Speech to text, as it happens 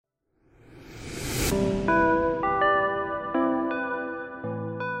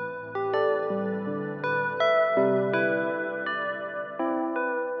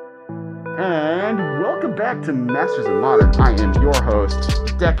back to Masters of Modern. I am your host,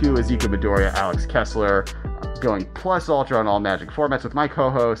 Deku Ezekiel Midoriya, Alex Kessler, going plus ultra on all Magic formats with my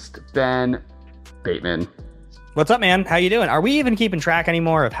co-host, Ben Bateman. What's up, man? How you doing? Are we even keeping track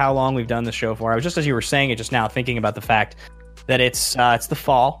anymore of how long we've done the show for? I was just, as you were saying it just now, thinking about the fact that it's the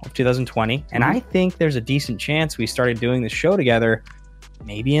fall of 2020, and I think there's a decent chance we started doing this show together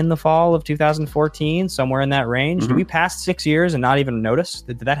maybe in the fall of 2014, somewhere in that range. Did we pass 6 years and not even notice?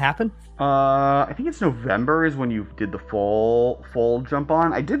 Did that happen? I think it's November is when you did the full jump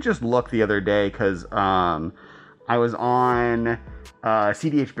on. I did just look the other day because I was on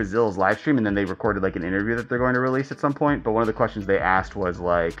CDH Brazil's live stream, and then they recorded like an interview that they're going to release at some point. But one of the questions they asked was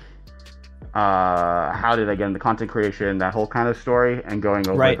like, how did I get into content creation, that whole kind of story, and going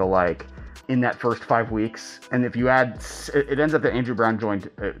over the like in that first 5 weeks. And if you add, it ends up that Andrew Brown joined.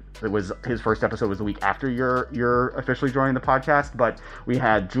 It was his first episode was the week after you're officially joining the podcast. But we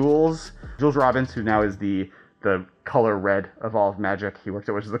had Jules Robbins, who now is the color red of all of Magic. He works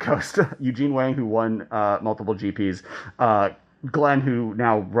at Wizards of the Coast. Eugene Wang, who won multiple GPs. Glenn, who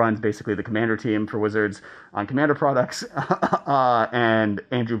now runs basically the Commander team for Wizards on Commander products, and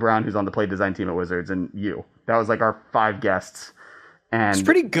Andrew Brown, who's on the play design team at Wizards, and you. That was like our 5 guests. And it's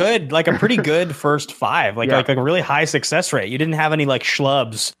pretty good, like a pretty good first 5, like a really high success rate. You didn't have any like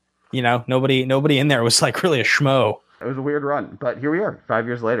schlubs, you know. Nobody in there was like really a schmo. It was a weird run, but here we are, 5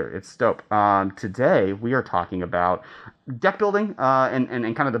 years later. It's dope. Today we are talking about deck building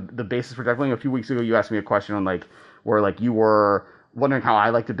and kind of the basis for deck building. A few weeks ago, you asked me a question on like where like you were wondering how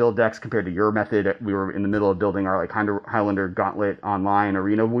I like to build decks compared to your method. We were in the middle of building our like Highlander Gauntlet online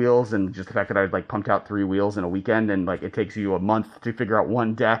arena wheels, and just the fact that I'd like pumped out 3 wheels in a weekend, and like it takes you a month to figure out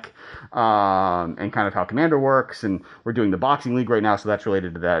one deck, and kind of how Commander works. And we're doing the boxing league right now, so that's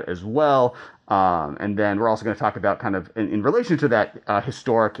related to that as well. And then we're also going to talk about kind of in relation to that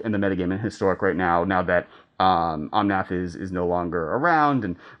historic and the metagame and historic right now that Omnath is no longer around,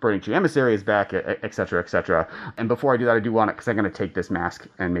 and Burning Tree Emissary is back, et cetera, et cetera. And before I do that, I do want to, because I'm going to take this mask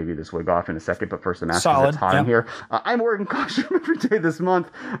and maybe this wig off in a second, but first the mask, because it's hot in here. I'm wearing costume every day this month.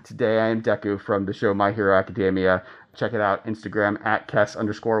 Today I am Deku from the show My Hero Academia. Check it out, Instagram at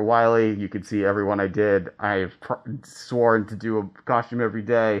Kess_Wiley. You can see everyone I did. I've sworn to do a costume every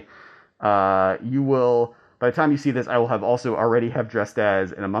day. You will... By the time you see this, I will have also already have dressed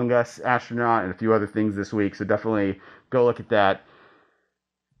as an Among Us astronaut and a few other things this week. So definitely go look at that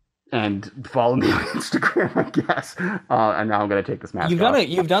and follow me on Instagram, I guess. And now I'm going to take this mask off.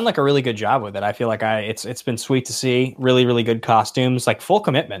 You've done like a really good job with it. I feel like it's been sweet to see. Really, really good costumes, like full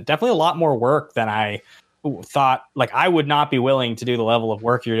commitment. Definitely a lot more work than I thought. Like I would not be willing to do the level of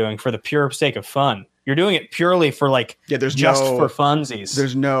work you're doing for the pure sake of fun. You're doing it purely for like for funsies.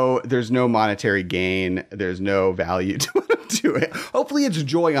 There's no monetary gain. There's no value to it. Hopefully it's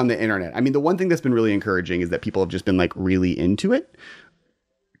joy on the internet. I mean, the one thing that's been really encouraging is that people have just been like really into it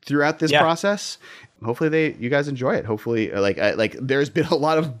throughout this process. Hopefully you guys enjoy it. Hopefully like there's been a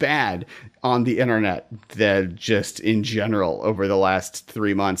lot of bad on the internet that just in general over the last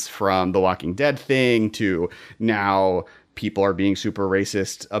 3 months, from the Walking Dead thing to now people are being super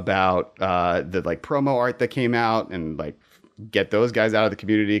racist about the like promo art that came out, and like get those guys out of the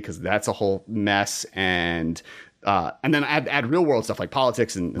community because that's a whole mess. And then add real world stuff like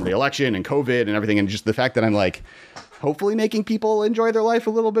politics and the election and COVID and everything. And just the fact that I'm like hopefully making people enjoy their life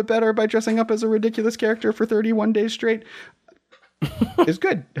a little bit better by dressing up as a ridiculous character for 31 days straight is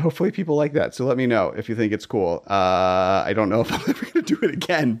good. Hopefully people like that. So let me know if you think it's cool. I don't know if I'm ever going to do it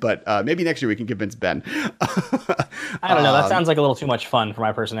again, but maybe next year we can convince Ben. I don't know. That sounds like a little too much fun for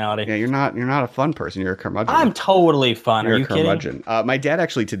my personality. Yeah, you're not a fun person. You're a curmudgeon. I'm totally fun. Are you curmudgeon. Kidding? My dad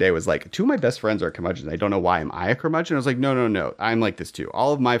actually today was like, 2 of my best friends are curmudgeons. I don't know why. Am I a curmudgeon? I was like, no. I'm like this too.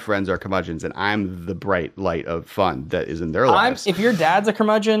 All of my friends are curmudgeons, and I'm the bright light of fun that is in their lives. If your dad's a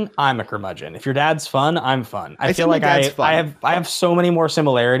curmudgeon, I'm a curmudgeon. If your dad's fun, I'm fun. I feel like I have so many more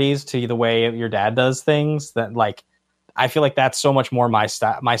similarities to the way your dad does things that like I feel like that's so much more my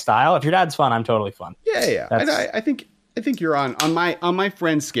style. If your dad's fun, I'm totally fun. Yeah. I think you're on my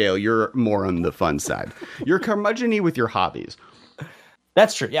friend scale. You're more on the fun side. You're curmudgeon-y with your hobbies.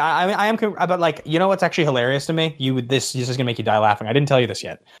 That's true. Yeah, I am. But like, you know what's actually hilarious to me? This is gonna make you die laughing. I didn't tell you this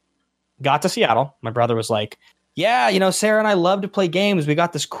yet. Got to Seattle. My brother was like, "Yeah, you know, Sarah and I love to play games. We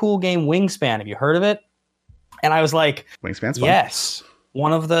got this cool game, Wingspan. Have you heard of it?" And I was like, "Wingspan's fun." Yes.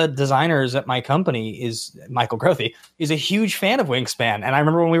 One of the designers at my company is Michael Grothy. He's a huge fan of Wingspan. And I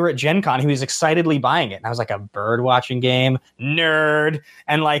remember when we were at Gen Con, he was excitedly buying it. And I was like, a bird watching game, nerd.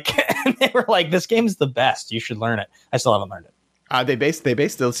 And like, and they were like, this game's the best. You should learn it. I still haven't learned it. They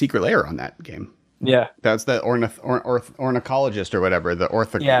based the Secret Lair on that game. Yeah. That's the ornithologist or whatever, the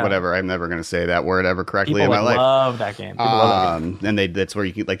Yeah. whatever. I'm never going to say that word ever correctly People in my life. love that game. People love that game. And that's where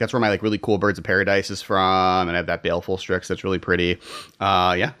you can, like, that's where my like really cool Birds of Paradise is from, and I have that Baleful Strix that's really pretty.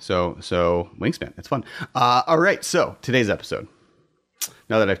 Yeah. So Wingspan, it's fun. All right. So today's episode.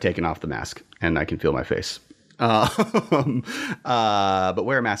 Now that I've taken off the mask and I can feel my face, but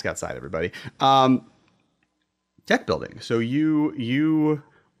wear a mask outside, everybody. Deck building. So you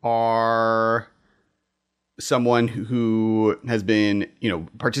are someone who has been,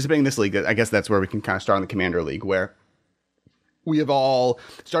 participating in this league. I guess that's where we can kind of start on the Commander League, where we have all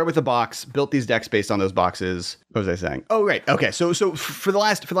started with a box, built these decks based on those boxes. What was I saying? Oh, right. Okay. So for the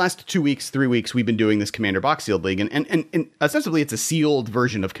last 3 weeks, we've been doing this Commander box sealed league, and ostensibly it's a sealed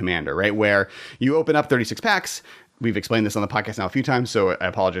version of Commander, right? Where you open up 36 packs. We've explained this on the podcast now a few times, so I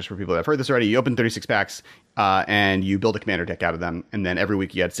apologize for people that have heard this already. You open 36 packs, and you build a Commander deck out of them. And then every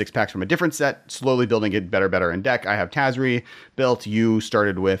week you had 6 packs from a different set, slowly building it better in deck. I have Tazri built. You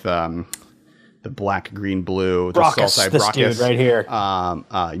started with the black, green, blue, the Brockus, this dude right here.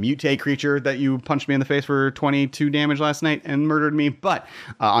 Mutate creature that you punched me in the face for 22 damage last night and murdered me, but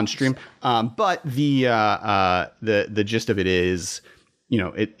on stream. But the gist of it is,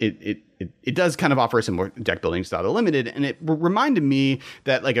 it does kind of offer some more deck building style to limited, and it reminded me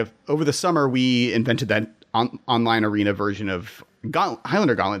that over the summer we invented that online arena version of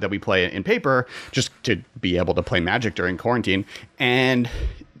Highlander Gauntlet that we play in paper just to be able to play Magic during quarantine, and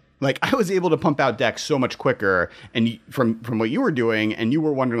I was able to pump out decks so much quicker, and from what you were doing, and you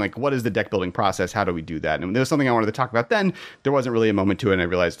were wondering what is the deck building process? How do we do that? And there was something I wanted to talk about then. There wasn't really a moment to it, and I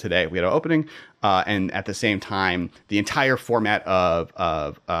realized today we had an opening, and at the same time, the entire format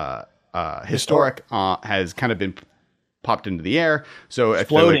of Historic has kind of been popped into the air. So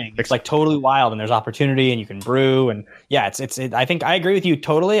exploding. It's totally wild, and there's opportunity, and you can brew, and yeah, I think I agree with you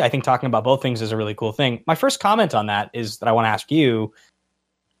totally. I think talking about both things is a really cool thing. My first comment on that is that I want to ask you.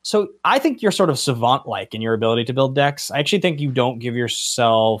 So I think you're sort of savant-like in your ability to build decks. I actually think you don't give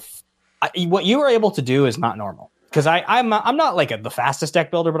yourself what you are able to do is not normal. Because I'm not the fastest deck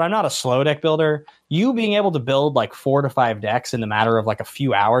builder, but I'm not a slow deck builder. You being able to build 4 to 5 decks in the matter of a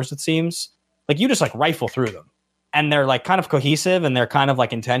few hours, it seems you just rifle through them, and they're kind of cohesive and they're kind of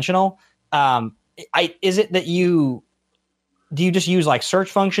intentional. Is it that do you just use search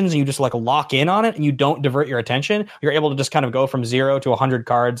functions and you just lock in on it and you don't divert your attention? You're able to just kind of go from 0 to 100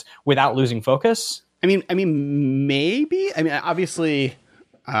 cards without losing focus? I mean, maybe. I mean, obviously,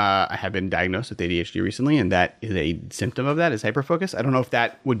 I have been diagnosed with ADHD recently, and that is a symptom of that is hyperfocus. I don't know if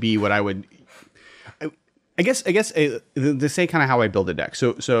that would be what I would. I guess to say kind of how I build a deck.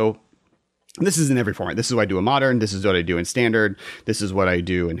 So this is in every format. This is what I do in Modern. This is what I do in Standard. This is what I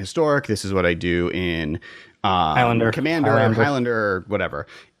do in Historic. This is what I do in Highlander, Commander, Highlander, whatever.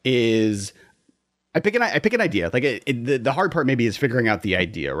 Is I pick an idea. The hard part maybe is figuring out the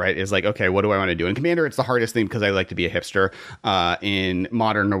idea, right? Is okay, what do I want to do? In Commander, it's the hardest thing because I like to be a hipster. In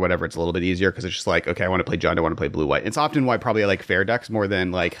Modern or whatever, it's a little bit easier because it's just okay, I want to play Jund, I want to play blue white. It's often why probably I like fair decks more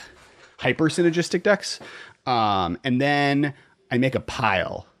than hyper synergistic decks. And then I make a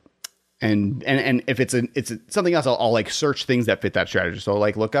pile. And if it's something else, I'll search things that fit that strategy. So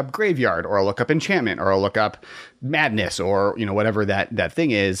look up Graveyard, or I'll look up Enchantment, or I'll look up Madness, or whatever that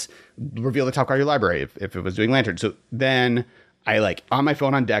thing is. Reveal the top card of your library if it was doing Lantern. So then I on my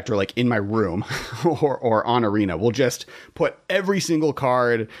phone on deck, or in my room or on Arena, we'll just put every single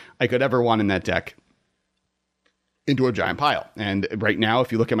card I could ever want in that deck into a giant pile. And right now,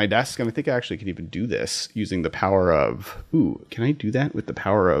 if you look at my desk, and I think I actually could even do this using the power of can I do that with the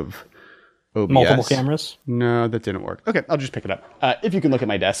power of OBS? Multiple cameras? No, that didn't work. Okay, I'll just pick it up. If you can look at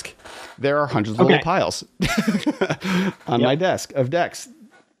my desk, there are hundreds of little piles on my desk of decks.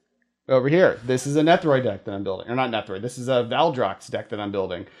 Over here, this is a Nethroid deck that I'm building. Or not Nethroid, this is a Valdrox deck that I'm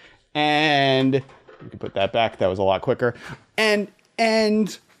building. And you can put that back. That was a lot quicker. And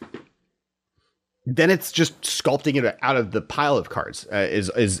then it's just sculpting it out of the pile of cards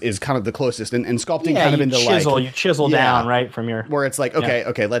is kind of the closest, and sculpting kind of into you chisel down right from your where it's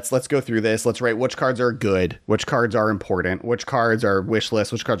okay, let's go through this. Let's write which cards are good, which cards are important, which cards are wish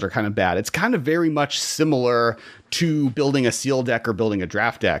list, which cards are kind of bad. It's kind of very much similar to building a seal deck or building a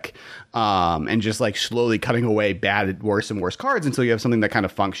draft deck, and just slowly cutting away bad, worse and worse cards until you have something that kind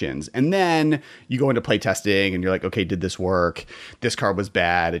of functions. And then you go into play testing and you're okay, did this work? This card was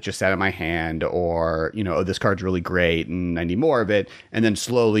bad. It just sat in my hand, or, oh, this card's really great and I need more of it. And then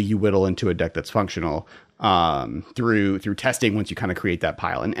slowly you whittle into a deck that's functional, through testing once you kind of create that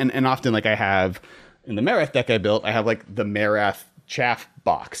pile. And often I have in the Marath deck I built, I have the Marath chaff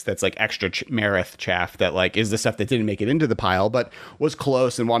box that's extra Marath chaff that is the stuff that didn't make it into the pile but was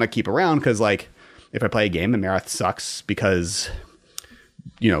close and want to keep around because if I play a game and Marath sucks because,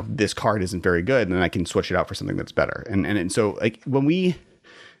 this card isn't very good, then I can switch it out for something that's better. And so like when we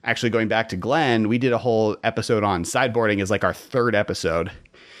actually going back to Glenn, we did a whole episode on sideboarding as like our third episode.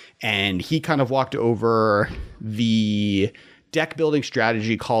 And he kind of walked over the deck building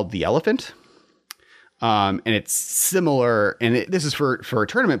strategy called the Elephant. And it's similar, and this is for a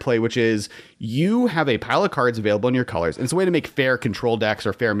tournament play, which is you have a pile of cards available in your colors. And it's a way to make fair control decks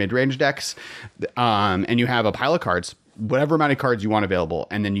or fair mid-range decks. And you have a pile of cards, whatever amount of cards you want available.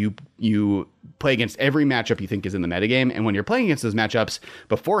 And then you play against every matchup you think is in the metagame. And when you're playing against those matchups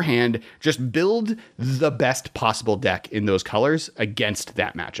beforehand, just build the best possible deck in those colors against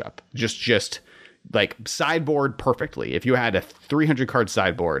that matchup. Just like sideboard perfectly. If you had a 300 card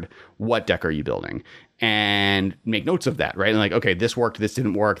sideboard, what deck are you building? And make notes of that, right? And like, okay, this worked, this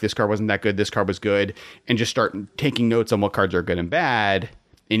didn't work, this card wasn't that good, this card was good, and just start taking notes on what cards are good and bad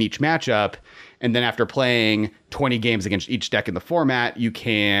in each matchup. And then after playing 20 games against each deck in the format, you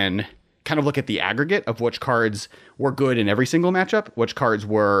can kind of look at the aggregate of which cards were good in every single matchup, which cards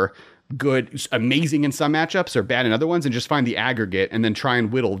were good, amazing in some matchups or bad in other ones, and just find the aggregate and then try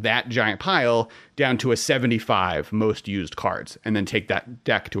and whittle that giant pile down to a 75 most used cards and then take that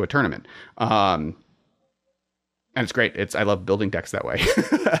deck to a tournament. And it's great. I love building decks that way.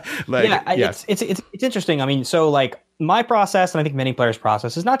 It's interesting. I mean, so like my process, and I think many players'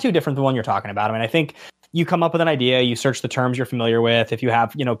 process, is not too different than the one you're talking about. I mean, I think you come up with an idea, you search the terms you're familiar with. If you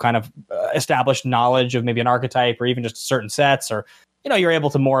have, kind of established knowledge of maybe an archetype or even just certain sets, or, you're able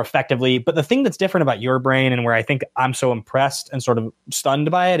to more effectively. But the thing that's different about your brain, and where I think I'm so impressed and sort of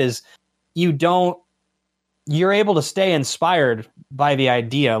stunned by it, is you're able to stay inspired by the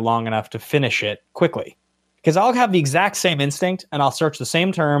idea long enough to finish it quickly. Because I'll have the exact same instinct and I'll search the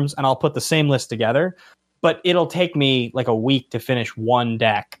same terms and I'll put the same list together, but it'll take me like a week to finish one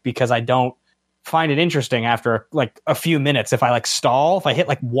deck because I don't find it interesting after like a few minutes. If I like stall, if I hit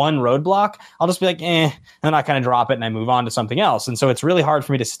like one roadblock, I'll just be like, and then I kind of drop it and I move on to something else. And so it's really hard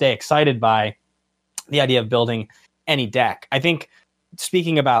for me to stay excited by the idea of building any deck. I think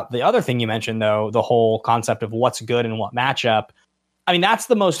speaking about the other thing you mentioned, though, the whole concept of what's good and what matchup, I mean, that's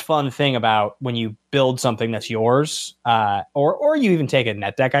the most fun thing about when you build something that's yours, or you even take a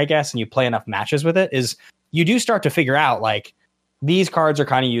net deck, I guess, and you play enough matches with it, is you do start to figure out, like, these cards are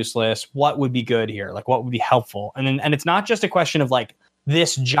kind of useless. What would be good here? Like, what would be helpful? And it's not just a question of, like,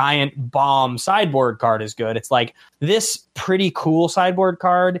 this giant bomb sideboard card is good. It's like, this pretty cool sideboard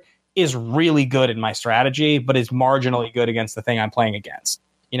card is really good in my strategy, but is marginally good against the thing I'm playing against.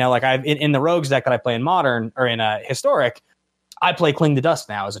 Like in the Rogues deck that I play in Modern, or in Historic, I play Cling to Dust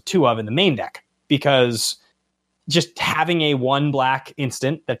now as a 2 of in the main deck, because just having a 1 black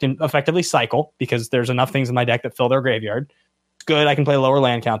instant that can effectively cycle, because there's enough things in my deck that fill their graveyard. It's good. I can play lower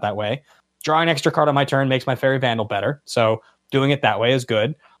land count that way. Drawing an extra card on my turn makes my Fairy Vandal better. So doing it that way is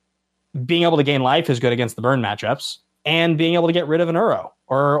good. Being able to gain life is good against the burn matchups, and being able to get rid of an Uro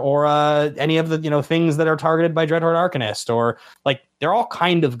or any of the things that are targeted by Dreadhorde Arcanist, or like, they're all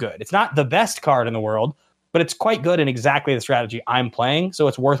kind of good. It's not the best card in the world, but it's quite good in exactly the strategy I'm playing, so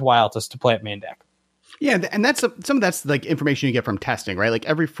it's worthwhile to play it main deck. Yeah, and that's some of that's like information you get from testing, right? Like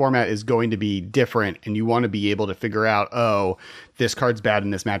every format is going to be different, and you want to be able to figure out, oh, this card's bad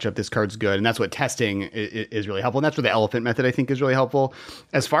in this matchup, this card's good, and that's what testing is really helpful. And that's where the elephant method, I think, is really helpful.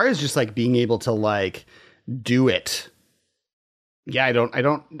 As far as just like being able to like do it. Yeah, I don't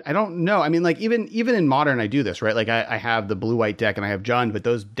know. I mean, like even in Modern, I do this, right? Like I have the blue-white deck and I have Jund, but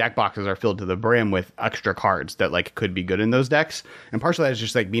those deck boxes are filled to the brim with extra cards that like could be good in those decks. And partially that's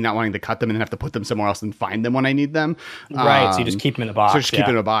just like me not wanting to cut them and then have to put them somewhere else and find them when I need them. Right. So you just keep them in a box. So just keep it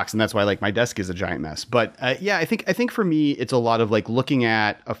in a box, and that's why like my desk is a giant mess. But yeah, I think for me it's a lot of like looking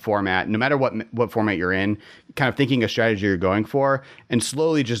at a format, no matter what format you're in, kind of thinking a strategy you're going for, and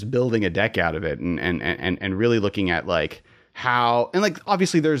slowly just building a deck out of it, and really looking at like how, and like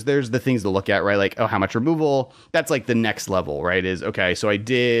obviously there's the things to look at, right? Like, oh, how much removal? That's like the next level, right? Is okay, so I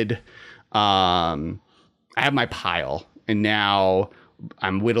did I have my pile, and now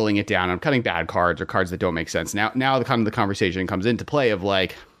I'm whittling it down. I'm cutting bad cards or cards that don't make sense. Now the kind of the conversation comes into play of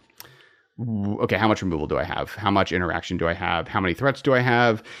like, okay, how much removal do I have? How much interaction do I have? How many threats do I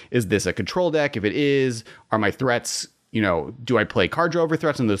have? Is this a control deck? If it is, are my threats, do I play card draw over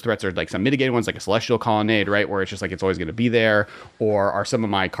threats? And those threats are like some mitigated ones, like a Celestial Colonnade, right? Where it's just like, it's always going to be there. Or are some of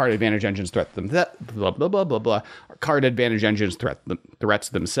my card advantage engines threat them, blah, blah, blah, blah, blah. Card advantage engines threats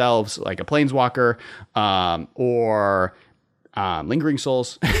themselves, like a Planeswalker. Or Lingering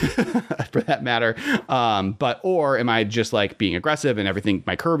Souls for that matter. Or am I just like being aggressive and everything,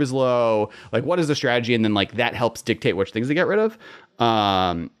 my curve is low? Like, what is the strategy? And then like that helps dictate which things to get rid of.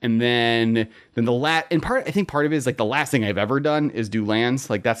 And then I think part of it is like the last thing I've ever done is do lands.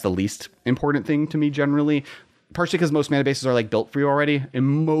 Like that's the least important thing to me generally. Partially because most mana bases are like built for you already. In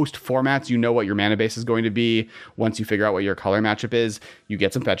most formats, you know what your mana base is going to be. Once you figure out what your color matchup is, you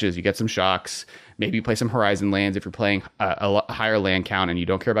get some fetches, you get some shocks. Maybe you play some Horizon lands if you're playing a higher land count and you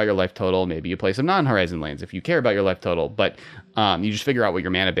don't care about your life total. Maybe you play some non-Horizon lands if you care about your life total. But you just figure out what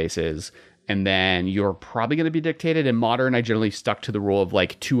your mana base is. And then you're probably going to be dictated. In Modern, I generally stuck to the rule of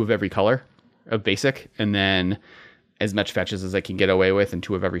like 2 of every color of basic. And then as much fetches as I can get away with, and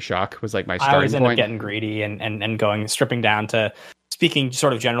 2 of every shock was like my starting point. I always end up getting greedy and stripping down to, speaking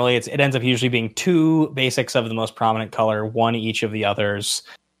sort of generally, it ends up usually being 2 basics of the most prominent color, 1 each of the others,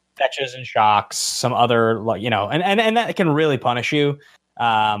 fetches and shocks, some other, and that can really punish you.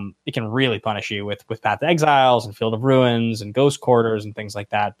 It can really punish you with Path to Exiles and Field of Ruins and Ghost Quarters and things like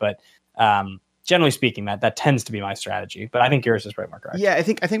that. But generally speaking, that tends to be my strategy, but I think yours is right, Mark. Yeah, I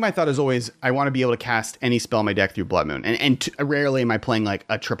think my thought is always I want to be able to cast any spell in my deck through Blood Moon, and rarely am I playing like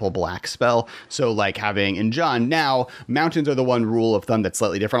a triple black spell. So like having in John now, mountains are the one rule of thumb that's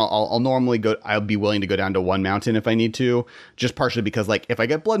slightly different. I'll normally go. I'll be willing to go down to 1 mountain if I need to, just partially because like if I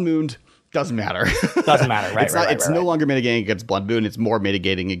get Blood Mooned, doesn't matter. Doesn't matter, right? It's no longer mitigating against Blood Moon. It's more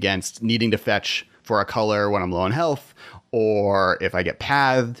mitigating against needing to fetch for a color when I'm low on health. Or if I get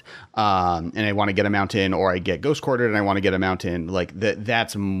pathed and I want to get a mountain, or I get Ghost Quartered and I want to get a mountain, like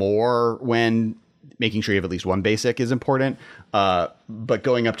that's more when making sure you have at least 1 basic is important. But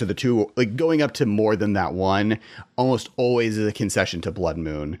going up to the 2, like going up to more than that 1, almost always is a concession to Blood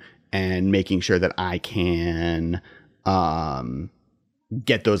Moon, and making sure that I can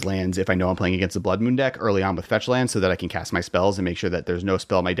get those lands if I know I'm playing against the Blood Moon deck early on with fetch lands, so that I can cast my spells and make sure that there's no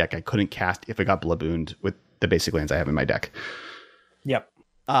spell in my deck I couldn't cast if I got Blood Mooned with the basic lands I have in my deck. Yep.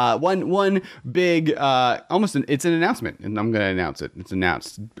 One big, it's an announcement, and I'm going to announce it. It's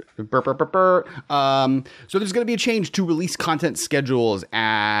announced. So there's going to be a change to release content schedules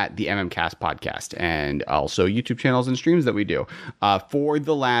at the MMCast podcast, and also YouTube channels and streams that we do. For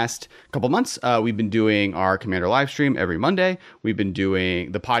the last couple months, we've been doing our Commander live stream every Monday. We've been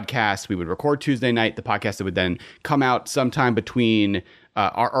doing the podcast. We would record Tuesday night. The podcast that would then come out sometime between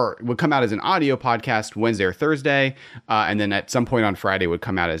or would come out as an audio podcast Wednesday or Thursday, and then at some point on Friday would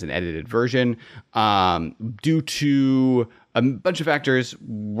come out as an edited version. Due to a bunch of factors,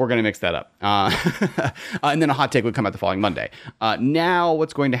 we're going to mix that up. And then a hot take would come out the following Monday. Now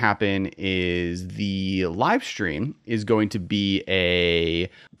what's going to happen is the live stream is going to be a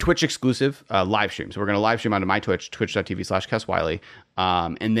Twitch exclusive live stream. So we're going to live stream onto my Twitch, twitch.tv/CasWiley.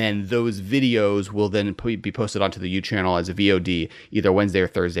 And then those videos will then be posted onto the U channel as a VOD either Wednesday or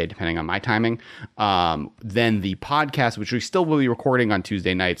Thursday, depending on my timing. Then the podcast, which we still will be recording on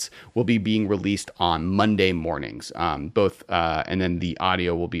Tuesday nights, will be being released on Monday mornings. And then the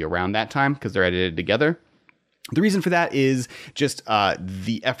audio will be around that time because they're edited together. The reason for that is just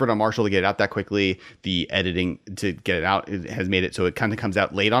the effort on Marshall to get it out that quickly. The editing to get it out has made it so it kind of comes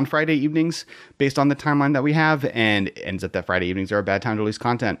out late on Friday evenings based on the timeline that we have, and it ends up that Friday evenings are a bad time to release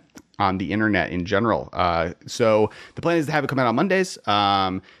content on the internet in general. So the plan is to have it come out on Mondays.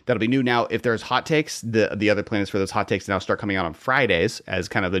 That'll be new now. If there's hot takes, the other plan is for those hot takes to now start coming out on Fridays as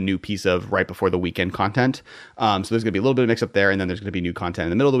kind of a new piece of right before the weekend content. So there's going to be a little bit of mix up there, and then there's going to be new content in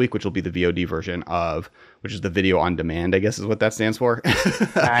the middle of the week, which will be the VOD version of, which is the video on demand, I guess is what that stands for.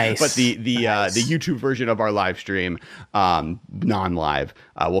 Nice. But the YouTube version of our live stream, non-live,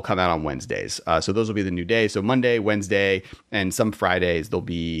 will come out on Wednesdays. So those will be the new days. So Monday, Wednesday, and some Fridays, there'll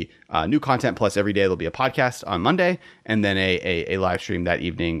be new content, plus every day there'll be a podcast on Monday, and then a live stream that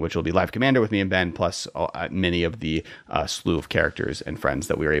evening, which will be Live Commander with me and Ben, plus many of the slew of characters and friends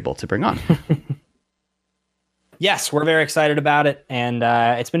that we were able to bring on. Yes, we're very excited about it, and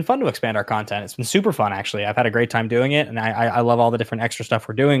it's been fun to expand our content. It's been super fun, actually. I've had a great time doing it, and I love all the different extra stuff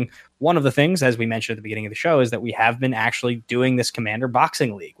we're doing. One of the things, as we mentioned at the beginning of the show, is that we have been actually doing this Commander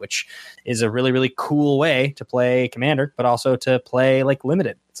Boxing League, which is a really, really cool way to play Commander, but also to play like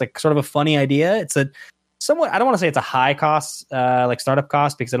limited. It's like sort of a funny idea. It's a somewhat, I don't want to say it's a high cost, like startup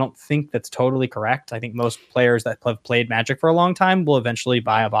cost, because I don't think that's totally correct. I think most players that have played Magic for a long time will eventually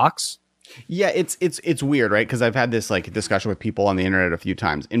buy a box. Yeah, it's weird, right? Because I've had this like discussion with people on the internet a few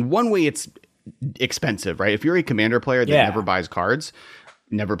times. In one way, it's expensive, right? If you're a Commander player that never buys cards,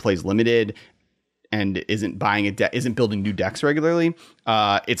 never plays limited, and isn't buying isn't building new decks regularly,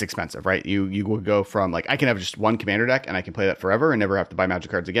 it's expensive, right? You will go from like, I can have just one commander deck and I can play that forever and never have to buy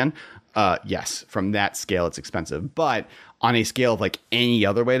Magic cards again. Yes, from that scale, it's expensive. But on a scale of like any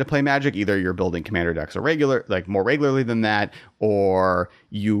other way to play Magic, either you're building commander decks more regularly than that, or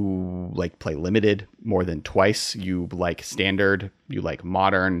you like play limited more than twice. You like standard, you like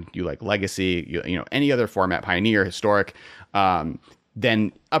modern, you like legacy, you know, any other format, pioneer, historic.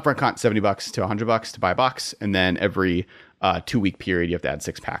 Then upfront cost $70 to $100 to buy a box, and then every 2-week period you have to add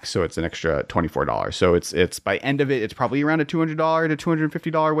 6 packs, so it's an extra $24. So it's by end of it, it's probably around a $200 to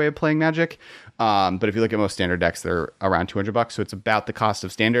 $250 way of playing Magic. But if you look at most standard decks, they're around $200, so it's about the cost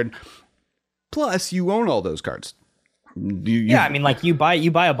of standard. Plus, you own all those cards. Yeah, I mean, like you buy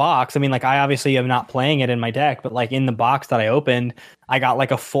a box. I mean, like I obviously am not playing it in my deck, but like in the box that I opened, I got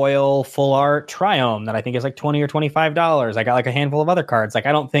like a foil full art Triome that I think is like $20 or $25. I got like a handful of other cards. Like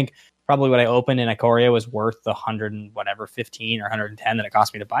I don't think probably what I opened in Ikoria was worth the 100 and whatever 15 or 110 that it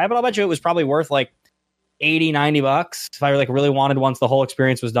cost me to buy it, but I'll bet you it was probably worth like $80-$90 if I like really wanted, once the whole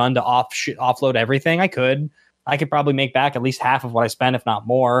experience was done, to offload everything. I could probably make back at least half of what I spent, if not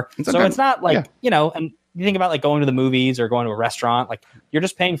more. So it's not like, you know, and you think about like going to the movies or going to a restaurant, like you're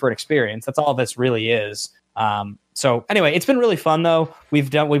just paying for an experience. That's all this really is. So anyway, it's been really fun though. We've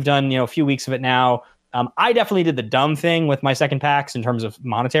done, you know, a few weeks of it now. I definitely did the dumb thing with my second packs in terms of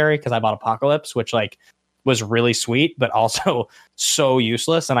monetary, because I bought Apocalypse, which like was really sweet, but also so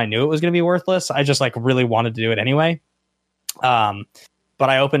useless. And I knew it was going to be worthless. I just like really wanted to do it anyway. But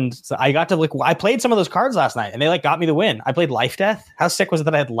I played some of those cards last night and they like got me the win. I played Life Death. How sick was it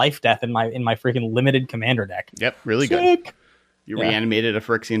that I had Life Death in my freaking limited commander deck? Yep. Really sick. Good. You reanimated a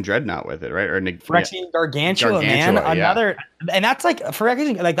Phyrexian Dreadnought with it, right? Or Phyrexian Gargantua, man. Another, and that's like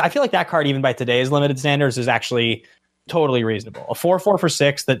Phyrexian. Like I feel like that card, even by today's limited standards, is actually totally reasonable. A 4/4 for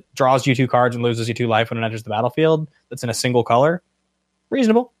 6 that draws you 2 cards and loses you 2 life when it enters the battlefield. That's in a single color.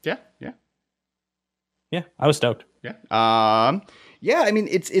 Reasonable. Yeah. I was stoked. Yeah. Yeah, I mean,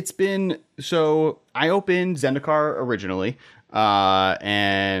 it's been, so I opened Zendikar originally,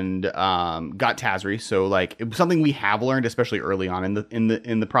 and got Tazri. So like something we have learned, especially early on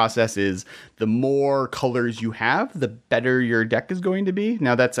in the process, is the more colors you have, the better your deck is going to be.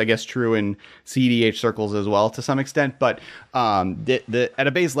 Now that's, I guess, true in CDH circles as well to some extent, but at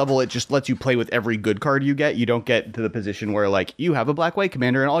a base level, it just lets you play with every good card you get. You don't get to the position where like you have a black-white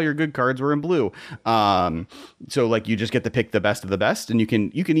commander and all your good cards were in blue. So like you just get to pick the best of the best, and you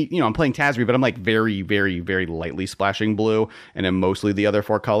can, you know, I'm playing Tazri, but I'm like very, very, very lightly splashing blue, and then mostly the other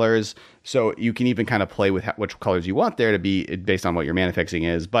 4 colors. So you can even kind of play with which colors you want there to be based on what your mana fixing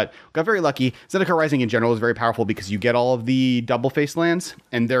is. But got very lucky. Zendikar Rising in general is very powerful because you get all of the double face lands,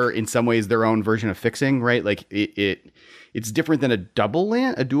 and they're in some ways their own version of fixing, right? Like it's different than a dual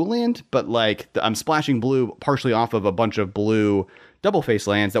land, but like I'm splashing blue partially off of a bunch of blue double face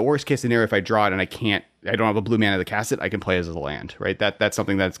lands. The worst case scenario, if I draw it and I don't have a blue mana to cast it, I can play as a land, right? That's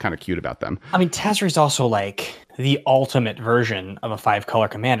something that's kind of cute about them. I mean, Tazri is also like the ultimate version of a 5-color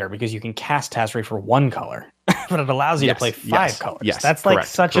commander, because you can cast Tazri for 1 color, but it allows you to play 5 colors. Yes, that's like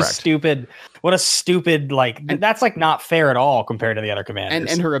a stupid, like, that's like not fair at all compared to the other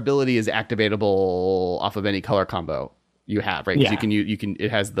commanders. And her ability is activatable off of any color combo you have, right? Because you can,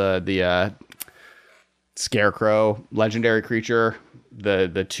 it has the Scarecrow legendary creature,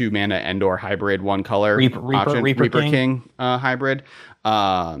 the 2 mana Endor hybrid 1 color Reaper King hybrid.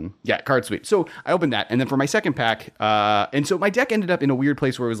 Card sweep. So I opened that, and then for my second pack, and so my deck ended up in a weird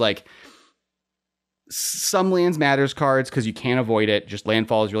place where it was like some lands matters cards because you can't avoid it. Just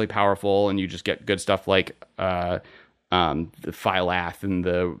landfall is really powerful, and you just get good stuff like the Phylath and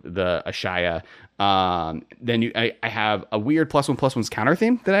the Ashaya. Then I have a weird +1/+1's counter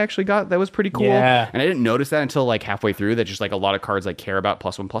theme that I actually got that was pretty cool. Yeah. And I didn't notice that until like halfway through, that just like a lot of cards like care about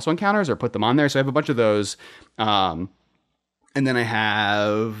 +1/+1 counters or put them on there. So I have a bunch of those. And then I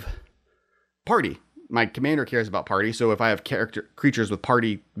have Party. My commander cares about Party. So if I have creatures with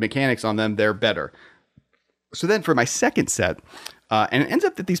Party mechanics on them, they're better. So then for my second set, and it ends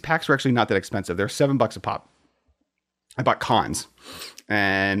up that these packs were actually not that expensive. They're $7 a pop. I bought Khans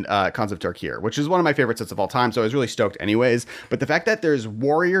and Khans of Tarkir, which is one of my favorite sets of all time. So I was really stoked anyways. But the fact that there's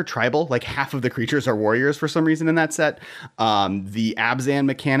warrior tribal, like half of the creatures are warriors for some reason in that set. The Abzan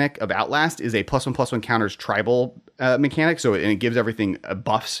mechanic of Outlast is a +1/+1 counters tribal mechanic. So it gives everything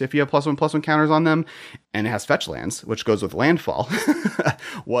buffs if you have +1/+1 counters on them. And it has fetch lands, which goes with landfall.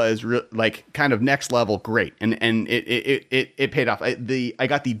 Was like kind of next level great. And it paid off. I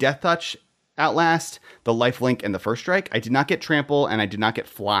got the Death Touch Outlast, the Lifelink, and the First Strike. I did not get Trample, and I did not get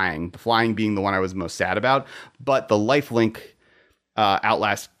Flying. The Flying being the one I was most sad about. But the Lifelink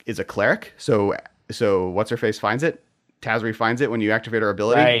Outlast is a cleric, so so what's her face finds it. Tazri finds it when you activate her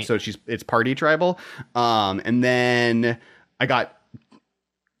ability. Right. So it's party tribal. And then I got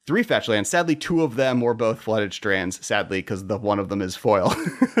 3 fetch lands. Sadly, 2 of them were both Flooded Strands, sadly, because one of them is foil.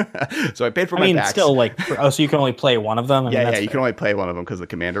 So I paid for my packs. Still, like, so you can only play one of them? Yeah, you can only play one of them because of the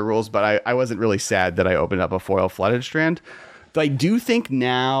commander rules, but I wasn't really sad that I opened up a foil Flooded Strand. But I do think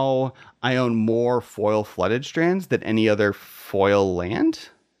now I own more foil Flooded Strands than any other foil land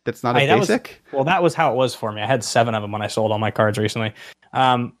that's not a basic. That was how it was for me. I had 7 of them when I sold all my cards recently.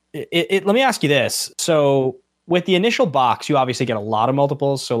 Let me ask you this. So with the initial box, you obviously get a lot of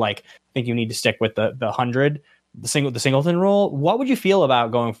multiples. So like, I think you need to stick with the 100, the singleton rule. What would you feel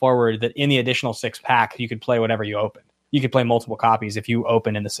about going forward that in the additional 6 pack, you could play whatever you open? You could play multiple copies if you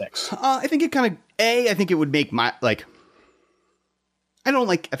open in the 6. I think it kind of, I think it would make my, like, I don't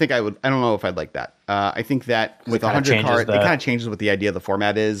know if I'd like that. I think that with 100 cards, it kind of changes what the idea of the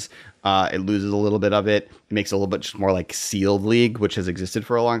format is. It loses a little bit of it. It makes it a little bit more like sealed league, which has existed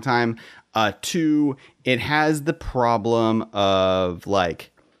for a long time. 2, it has the problem of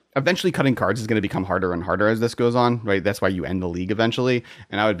like eventually cutting cards is going to become harder and harder as this goes on, right? That's why you end the league eventually.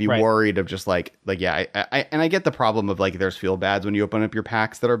 And I would be worried of just like yeah, I get the problem of like there's feel bads when you open up your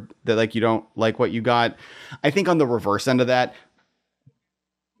packs that like you don't like what you got. I think on the reverse end of that,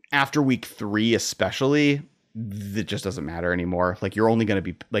 after week 3 especially, it just doesn't matter anymore. Like you're only going to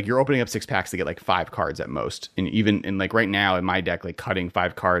be like you're opening up 6 packs to get like 5 cards at most, and even in like right now in my deck, like cutting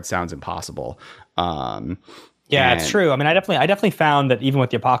 5 cards sounds impossible. Yeah, it's true. I mean, I definitely found that even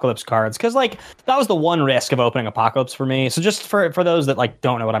with the Apocalypse cards, because like that was the one risk of opening Apocalypse for me. So just for those that like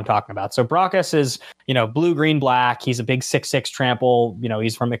don't know what I'm talking about. So Brockus is, blue, green, black. He's a big 6/6 trample.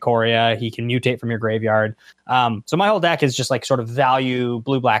 He's from Ikoria. He can mutate from your graveyard. So my whole deck is just like sort of value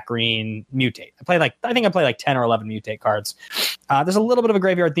blue, black, green, mutate. I think I play like 10 or 11 mutate cards. There's a little bit of a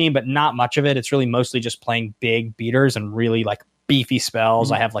graveyard theme, but not much of it. It's really mostly just playing big beaters and really like beefy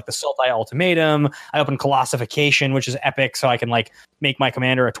spells. I have like the Sultai Ultimatum. I open Colossification, which is epic, so I can like make my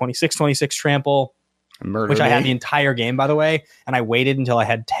commander a 26/26 trample, which I had the entire game, by the way. And I waited until I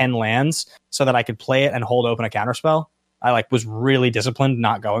had 10 lands so that I could play it and hold open a counterspell. I like was really disciplined,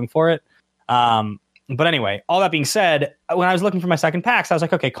 not going for it. But anyway, all that being said, when I was looking for my second packs, I was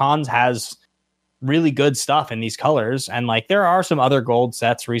like, okay, Khans has really good stuff in these colors, and like there are some other gold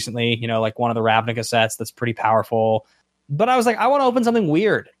sets recently. Like one of the Ravnica sets that's pretty powerful. But I was like, I want to open something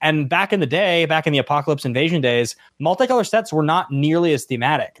weird. And back in the day, back in the Apocalypse Invasion days, multicolor sets were not nearly as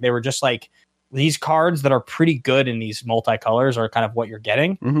thematic. They were just like these cards that are pretty good in these multicolors are kind of what you're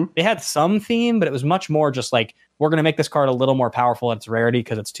getting. Mm-hmm. They had some theme, but it was much more just like, we're going to make this card a little more powerful in its rarity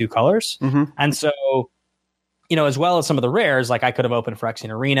because it's 2 colors. Mm-hmm. And so, as well as some of the rares, like I could have opened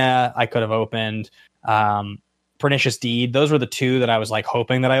Phyrexian Arena. I could have opened Pernicious Deed. Those were the 2 that I was like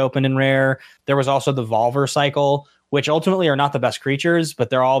hoping that I opened in rare. There was also the Volver Cycle, which ultimately are not the best creatures, but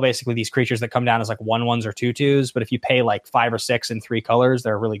they're all basically these creatures that come down as like 1/1s or 2/2s. But if you pay like 5 or 6 in 3 colors,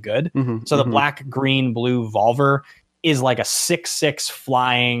 they're really good. Mm-hmm, so the black, green, blue Volver is like a 6/6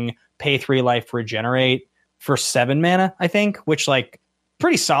 flying, pay 3 life, regenerate for 7 mana, I think, which like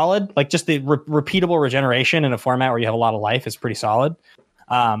pretty solid. Like just the repeatable regeneration in a format where you have a lot of life is pretty solid.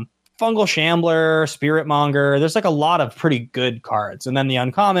 Fungal Shambler, Spirit Monger. There's like a lot of pretty good cards. And then the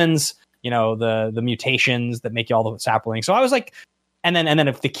uncommons, the mutations that make you all the sapling. So I was like, and then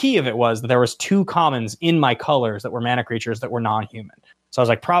if the key of it was that there was 2 commons in my colors that were mana creatures that were non-human. So I was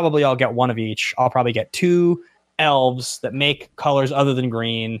like, probably I'll get 1 of each. I'll probably get 2 elves that make colors other than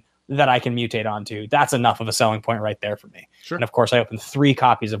green that I can mutate onto. That's enough of a selling point right there for me. Sure. And of course I opened 3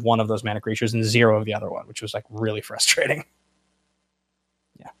 copies of one of those mana creatures and 0 of the other one, which was like really frustrating.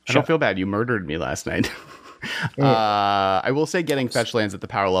 Yeah. I don't feel bad. You murdered me last night. I will say getting fetch lands at the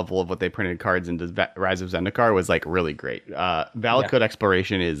power level of what they printed cards into Rise of Zendikar was like really great. Valid Code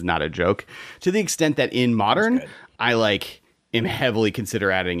Exploration is not a joke, to the extent that in Modern I like am heavily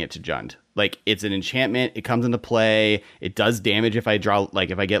consider adding it to Jund. Like it's an enchantment, it comes into play, it does damage if I draw,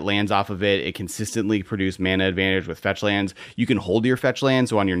 like if I get lands off of it, it consistently produce mana advantage with fetch lands. You can hold your fetch land,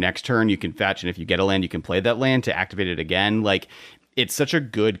 so on your next turn you can fetch, and if you get a land you can play that land to activate it again. Like it's such a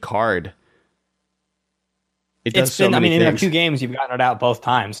good card. It's been, in the 2 games, you've gotten it out both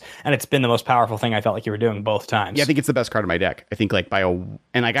times, and it's been the most powerful thing I felt like you were doing both times. Yeah, I think it's the best card in my deck. I think like and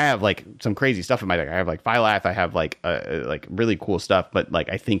like I have like some crazy stuff in my deck. I have like Phylath, I have like really cool stuff, but like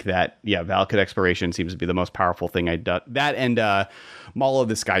I think that Valid Code Exploration seems to be the most powerful thing I do. That and Maul of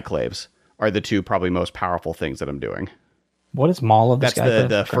the Skyclaves are the 2 probably most powerful things that I'm doing. What is Maul of the Skyclaves?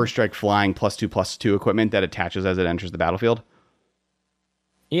 That's the first strike flying +2/+2 equipment that attaches as it enters the battlefield.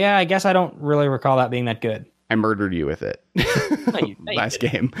 Yeah, I guess I don't really recall that being that good. I murdered you with it last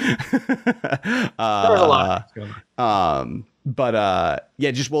game. There was a lot going on.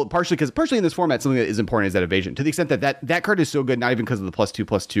 Partially in this format, something that is important is that evasion. To the extent that card is so good, not even because of the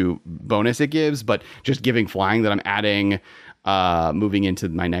 +2/+2 bonus it gives, but just giving flying that I'm adding. Moving into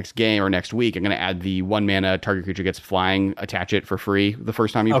my next game or next week, I'm going to add the 1 mana target creature gets flying, attach it for free the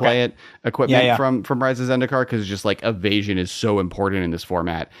first time you play it. Equipment from Rise of Zendikar, because just like evasion is so important in this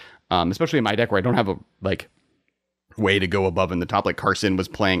format, especially in my deck where I don't have a way to go above in the top. Like Carson was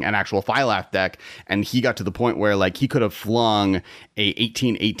playing an actual Phylath deck, and he got to the point where like he could have flung a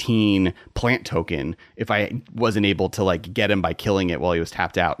 18/18 plant token if I wasn't able to like get him by killing it while he was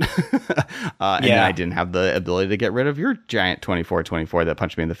tapped out. And then I didn't have the ability to get rid of your giant 24/24 that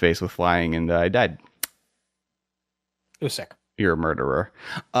punched me in the face with flying, and I died. It was sick. You're a murderer.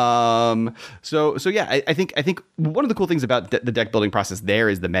 So yeah, I think one of the cool things about the deck building process there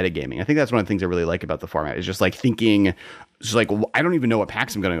is the metagaming. I think that's one of the things I really like about the format, is just like thinking, just like, I don't even know what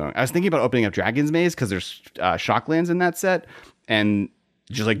packs I'm going to go. I was thinking about opening up Dragon's Maze because there's Shocklands in that set, and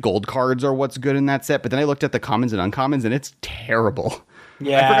just like gold cards are what's good in that set. But then I looked at the commons and uncommons, and it's terrible.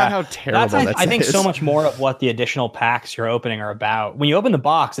 Yeah, I forgot how terrible that set is. I think so much more of what the additional packs you're opening are about. When you open the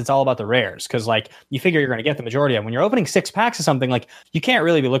box, it's all about the rares, because like you figure you're going to get the majority of them. When you're opening 6 packs of something, like you can't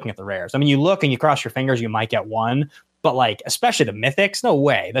really be looking at the rares. I mean, you look and you cross your fingers, you might get one, but like especially the mythics, no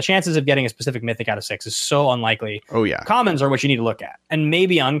way. The chances of getting a specific mythic out of 6 is so unlikely. Oh yeah, commons are what you need to look at, and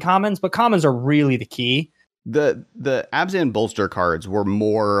maybe uncommons, but commons are really the key. The Abzan bolster cards were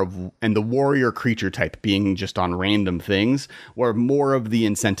more of, and the warrior creature type being just on random things, were more of the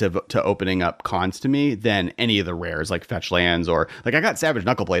incentive to opening up cons to me than any of the rares like fetch lands, or like I got Savage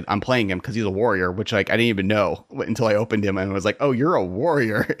Knuckleblade. I'm playing him because he's a warrior, which like I didn't even know until I opened him and was like, oh, you're a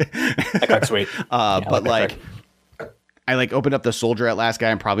warrior. That card's sweet. But like I like opened up the Soldier at last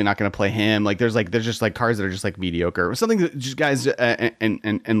guy. I'm probably not going to play him. Like there's just like cards that are just like mediocre. Something that just guys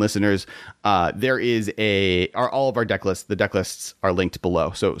and listeners, there is all of our deck lists. The deck lists are linked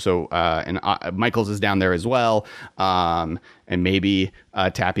below. So Michael's is down there as well. And maybe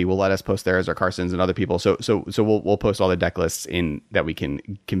Tappy will let us post there, as our Carsons and other people. So we'll post all the deck lists in that we can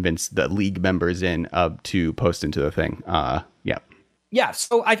convince the league members in to post into the thing. Yeah,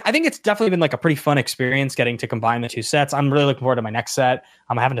 so I think it's definitely been like a pretty fun experience getting to combine the 2 sets. I'm really looking forward to my next set.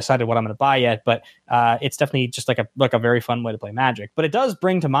 I haven't decided what I'm going to buy yet, but it's definitely just like a very fun way to play Magic. But it does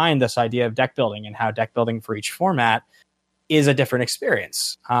bring to mind this idea of deck building and how deck building for each format is a different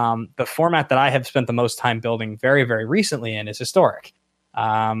experience. The format that I have spent the most time building very, very recently in is Historic.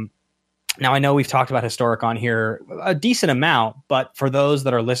 Now, I know we've talked about Historic on here a decent amount, but for those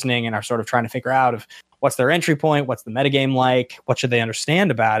that are listening and are sort of trying to figure out of what's their entry point, what's the metagame like, what should they understand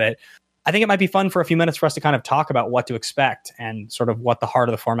about it, I think it might be fun for a few minutes for us to kind of talk about what to expect and sort of what the heart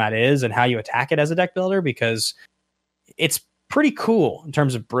of the format is and how you attack it as a deck builder, because it's pretty cool in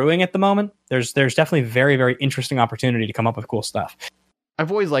terms of brewing at the moment. There's definitely very, very interesting opportunity to come up with cool stuff.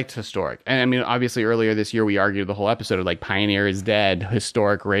 I've always liked Historic. And I mean, obviously earlier this year, we argued the whole episode of like Pioneer is dead,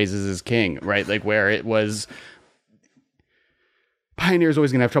 Historic raises his king, right? Like where it was, Pioneer is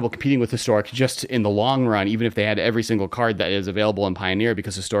always going to have trouble competing with Historic just in the long run, even if they had every single card that is available in Pioneer,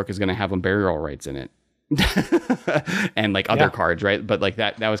 because Historic is going to have burial rights in it. And like other cards, right? But like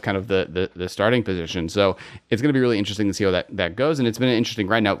that was kind of the starting position. So it's going to be really interesting to see how that goes. And it's been an interesting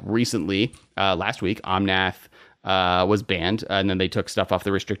ride. Now, recently, last week, Omnath was banned, and then they took stuff off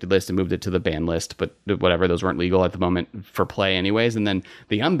the restricted list and moved it to the ban list, but whatever, those weren't legal at the moment for play anyways. And then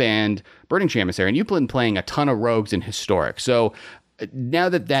they unbanned Burning Emissary, and you've been playing a ton of rogues in Historic. So now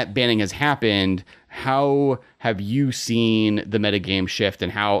that banning has happened, how have you seen the metagame shift,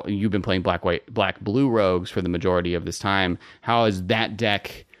 and how you've been playing black, blue rogues for the majority of this time? How has that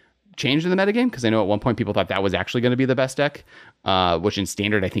deck changed in the metagame? Because I know at one point people thought that was actually going to be the best deck, which in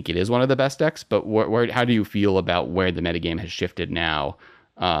standard I think it is one of the best decks. But how do you feel about where the metagame has shifted now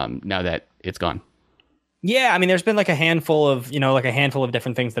that it's gone? Yeah, I mean, there's been like a handful of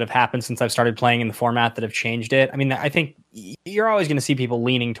different things that have happened since I've started playing in the format that have changed it. I mean, I think you're always going to see people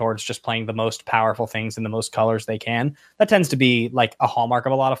leaning towards just playing the most powerful things in the most colors they can. That tends to be like a hallmark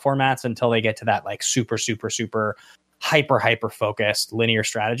of a lot of formats until they get to that like super, super, super hyper focused linear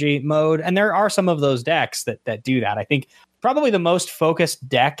strategy mode. And there are some of those decks that do that. I think probably the most focused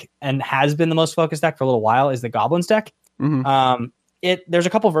deck, and has been the most focused deck for a little while, is the Goblins deck. Mm-hmm. There's a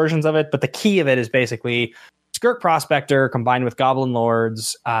couple versions of it, but the key of it is basically Skirk Prospector combined with Goblin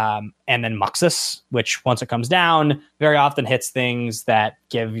Lords, and then Muxus, which once it comes down, very often hits things that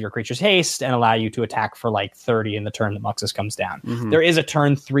give your creatures haste and allow you to attack for like 30 in the turn that Muxus comes down. Mm-hmm. There is a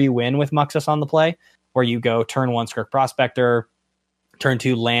turn 3 win with Muxus on the play, where you go turn 1 Skirk Prospector, turn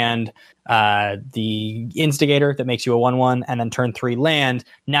 2 land the Instigator that makes you a 1/1, and then turn 3 land.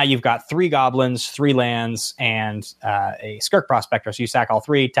 Now you've got 3 goblins, 3 lands, and a Skirk Prospector. So you sack all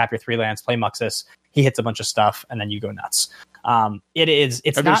 3, tap your 3 lands, play Muxus. He hits a bunch of stuff, and then you go nuts. It's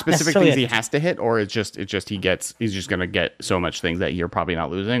Are there not specific necessarily things he has to hit, or it's just he's just gonna get so much things that you're probably not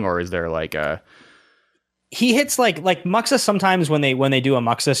losing, or is there like a he hits like Muxus? Sometimes when they do a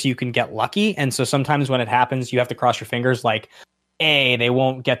Muxus, you can get lucky, and so sometimes when it happens, you have to cross your fingers. Like, they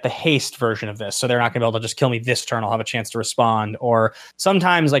won't get the haste version of this, so they're not going to be able to just kill me this turn. I'll have a chance to respond. Or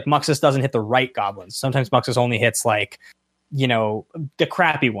sometimes like Muxus doesn't hit the right goblins. Sometimes Muxus only hits like, the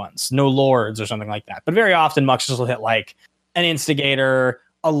crappy ones, no lords or something like that. But very often Muxus will hit like an Instigator,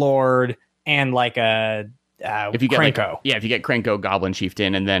 a lord, and like a if you get Krenko. If you get Krenko, Goblin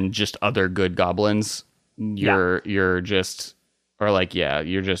Chieftain, and then just other good goblins, you're just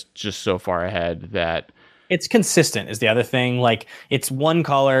so far ahead that it's consistent is the other thing. Like, it's one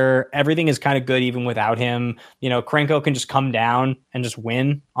color. Everything is kind of good even without him. Krenko can just come down and just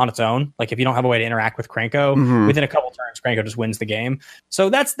win on its own. Like, if you don't have a way to interact with Krenko, within a couple turns, Krenko just wins the game. So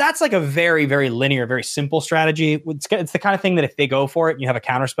that's like a very, very linear, very simple strategy. It's the kind of thing that if they go for it and you have a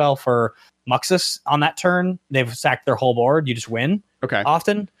counterspell for Muxus on that turn, they've sacked their whole board, you just win. Okay.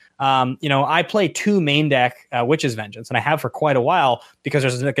 Often. I play 2 main deck Witch's Vengeance, and I have for quite a while because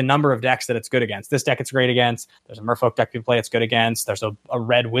there's like a number of decks that it's good against. This deck it's great against. There's a Merfolk deck people play it's good against. There's a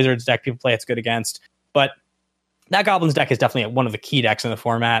red Wizards deck people play it's good against. But that Goblins deck is definitely one of the key decks in the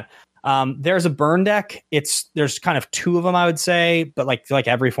format. There's a Burn deck. There's kind of 2 of them, I would say, but like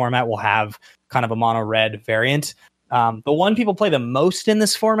every format will have kind of a mono red variant. The one people play the most in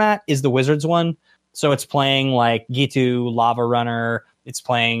this format is the Wizards one. So it's playing like Gitu, Lava Runner. It's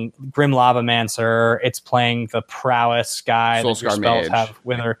playing Grim Lavamancer. It's playing the Prowess guy that your spells have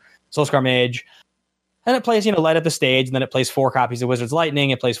Wither, Soulscar Mage. And it plays, Light Up the Stage, and then it plays 4 copies of Wizard's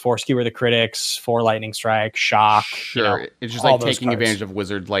Lightning. It plays 4 Skewer the Critics, 4 Lightning Strike, Shock. Sure. It's just like taking advantage of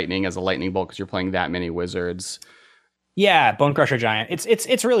Wizard's Lightning as a lightning bolt because you're playing that many wizards. Yeah, Bone Crusher Giant.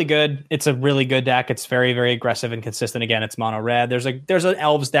 It's really good. It's a really good deck. It's very, very aggressive and consistent. Again, it's mono red. There's an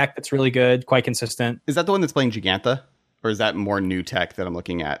Elves deck that's really good, quite consistent. Is that the one that's playing Gigantha? Or is that more new tech that I'm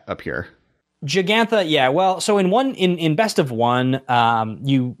looking at up here? Gigantha, yeah. Well, so in best of one, a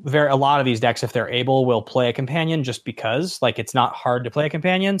lot of these decks, if they're able, will play a companion just because like it's not hard to play a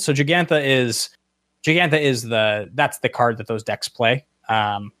companion. So Gigantha is that's the card that those decks play.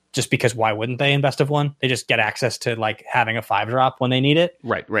 Just because why wouldn't they in best of one? They just get access to like having a 5-drop when they need it.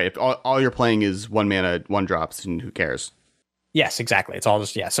 Right. If all you're playing is 1 mana, 1-drops, and who cares? Yes, exactly. It's all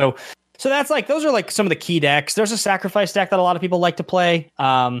just So that's like, those are like some of the key decks. There's a sacrifice deck that a lot of people like to play.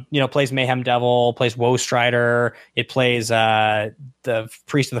 Plays Mayhem Devil, plays Woe Strider. It plays the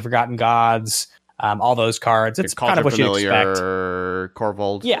Priest of the Forgotten Gods. All those cards. It's kind of what you expect.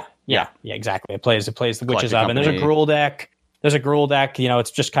 Korvold. Yeah, exactly. It plays the Witch's Oven. There's a Gruul deck.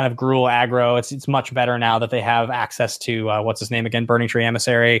 It's just kind of Gruul aggro. It's much better now that they have access to what's his name again? Burning Tree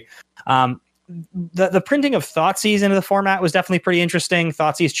Emissary. The printing of Thoughtseize into the format was definitely pretty interesting.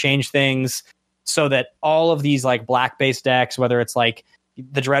 Thoughtseize changed things so that all of these like black based decks, whether it's like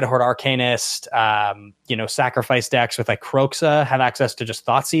the Dreadhorde Arcanist, sacrifice decks with like Kroxa, have access to just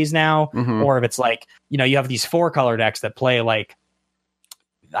Thoughtseize now. Or if it's like, you have these 4-color decks that play like,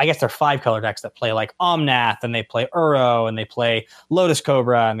 I guess they're 5-color decks that play like Omnath, and they play Uro, and they play Lotus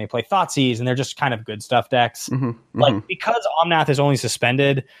Cobra, and they play Thoughtseize, and they're just kind of good stuff decks. Like, because Omnath is only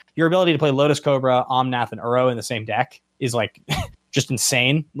suspended, your ability to play Lotus Cobra, Omnath, and Uro in the same deck is like just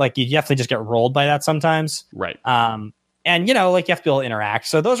insane. Like, you definitely just get rolled by that sometimes. Right. And you have to be able to interact.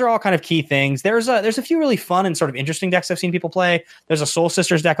 So those are all kind of key things. There's a few really fun and sort of interesting decks I've seen people play. There's a Soul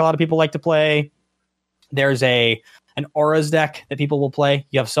Sisters deck a lot of people like to play. There's an Auras deck that people will play.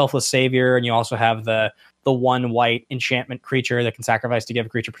 You have Selfless Savior, and you also have the 1 white enchantment creature that can sacrifice to give a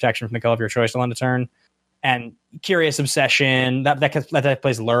creature protection from the color of your choice to end a turn. And Curious Obsession, that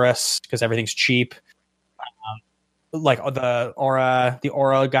plays Lurrus because everything's cheap. Like the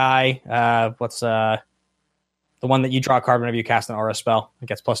Aura guy. What's the one that you draw a card whenever you cast an Aura spell? It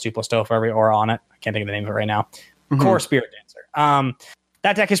gets +2/+2 for every Aura on it. I can't think of the name of it right now. Core Spirit Dancer.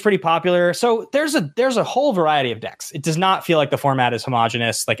 That deck is pretty popular. So there's a whole variety of decks. It does not feel like the format is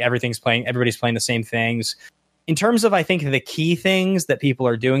homogenous. Like everybody's playing the same things. In terms of, I think the key things that people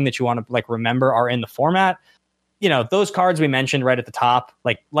are doing that you want to like remember are in the format. Those cards we mentioned right at the top,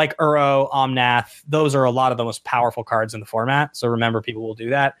 like Uro, Omnath, those are a lot of the most powerful cards in the format. So remember, people will do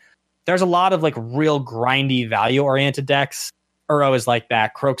that. There's a lot of like real grindy value oriented decks. Uro is like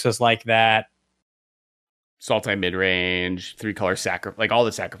that. Kroxa is like that. Sultai mid-range, 3-color sacrifice, like all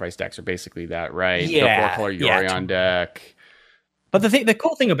the sacrifice decks are basically that, right? Yeah, the 4-color Yorion deck. But the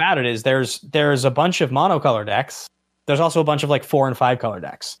cool thing about it is there's a bunch of monocolor decks. There's also a bunch of like 4 and 5 color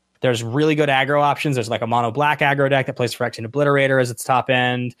decks. There's really good aggro options. There's like a mono black aggro deck that plays Phyrexian Obliterator as its top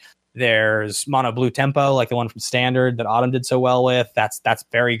end. There's mono blue tempo, like the one from Standard that Autumn did so well with. That's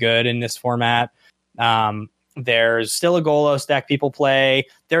very good in this format. There's still a Golos deck people play.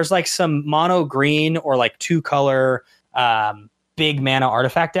 There's like some mono green or like 2 color big mana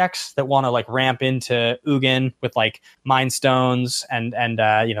artifact decks that want to like ramp into Ugin with like Mind Stones and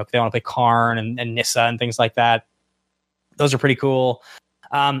they want to play Karn and Nissa and things like that. Those are pretty cool.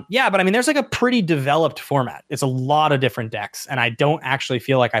 But I mean, there's like a pretty developed format. It's a lot of different decks, and I don't actually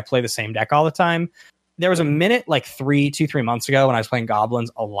feel like I play the same deck all the time. There was a minute like 3 months ago when I was playing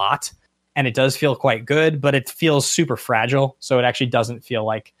Goblins a lot, and it does feel quite good, but it feels super fragile. So it actually doesn't feel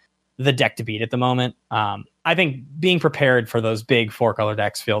like the deck to beat at the moment. I think being prepared for those big 4 color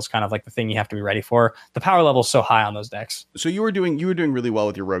decks feels kind of like the thing you have to be ready for. The power level is so high on those decks. So you were doing really well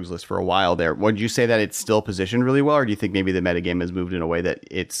with your rogues list for a while there. Would you say that it's still positioned really well, or do you think maybe the metagame has moved in a way that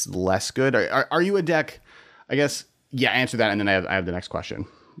it's less good? Are you a deck? I guess answer that, and then I have the next question.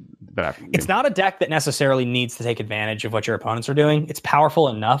 But it's not a deck that necessarily needs to take advantage of what your opponents are doing. It's powerful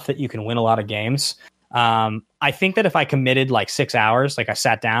enough that you can win a lot of games. I think that if I committed like 6 hours, like I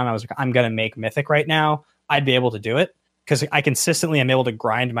sat down, I was like, I'm going to make Mythic right now, I'd be able to do it because I consistently am able to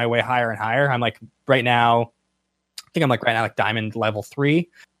grind my way higher and higher. I'm like right now, like Diamond level 3.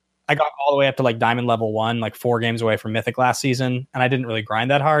 I got all the way up to like Diamond level 1, like 4 games away from Mythic last season. And I didn't really grind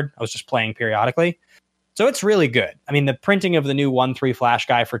that hard. I was just playing periodically. So it's really good. I mean, the printing of the new 1/3 flash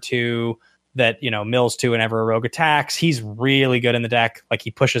guy for 2 that, mills 2 whenever a rogue attacks, he's really good in the deck. Like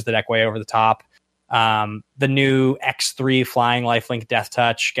he pushes the deck way over the top. The new X3 flying lifelink death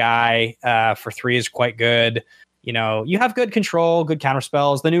touch guy for 3 is quite good. You have good control, good counter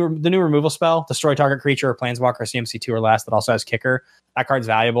spells. The new removal spell, destroy target creature or planeswalker CMC 2 or less that also has kicker. That card's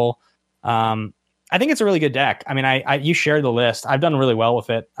valuable. I think it's a really good deck. I mean, you shared the list. I've done really well with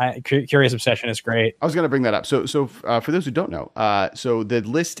it. Curious Obsession is great. I was going to bring that up. So for those who don't know, so the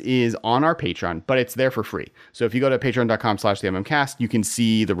list is on our Patreon, but it's there for free. So if you go to patreon.com/theMMcast, you can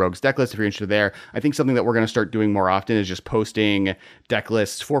see the Rogues deck list if you're interested there. I think something that we're going to start doing more often is just posting deck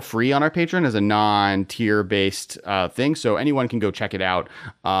lists for free on our Patreon as a non-tier based thing. So anyone can go check it out.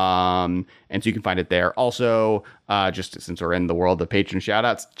 And so you can find it there. Also, just since we're in the world of patron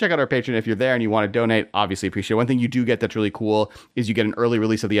shoutouts, check out our Patreon if you're there and you want to donate. Obviously, appreciate it. One thing you do get that's really cool is you get an early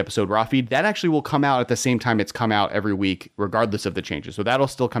release of the episode raw feed. That actually will come out at the same time it's come out every week, regardless of the changes. So that'll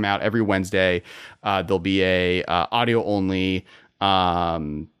still come out every Wednesday. There'll be a audio only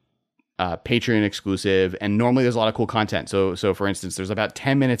Patreon exclusive, and normally there's a lot of cool content. So for instance, there's about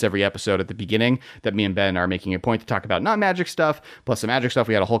 10 minutes every episode at the beginning that me and Ben are making a point to talk about non-magic stuff, plus some magic stuff.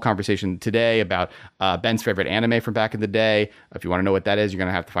 We had a whole conversation today about Ben's favorite anime from back in the day. If you want to know what that is, you're going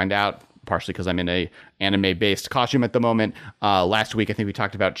to have to find out, partially because I'm in a anime-based costume at the moment. Last week, I think we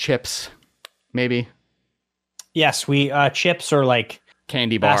talked about chips, maybe. Yes, we chips are like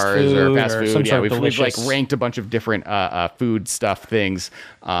candy bars or fast food. Yeah, we've like ranked a bunch of different food stuff things,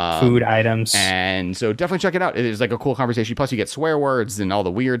 food items, and so definitely check it out. It is like a cool conversation. Plus, you get swear words and all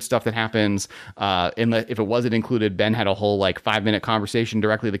the weird stuff that happens. If it wasn't included, Ben had a whole like 5-minute conversation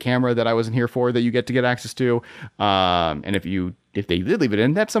directly to the camera that I wasn't here for that you get to get access to. And if they did leave it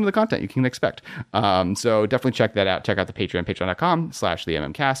in, that's some of the content you can expect. So definitely check that out. Check out the Patreon,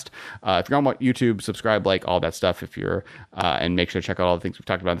 patreon.com/theMMcast. If you're on YouTube, subscribe, like all that stuff if you're, and make sure to check out all the things we've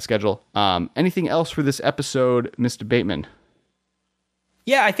talked about on the schedule. Anything else for this episode, Mr. Bateman?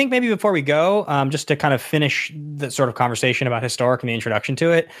 Yeah, I think maybe before we go, just to kind of finish the sort of conversation about Historic and the introduction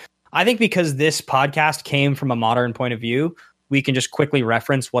to it, I think because this podcast came from a modern point of view, we can just quickly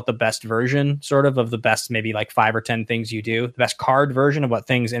reference what the best version sort of the best, maybe like 5 or 10 things you do, the best card version of what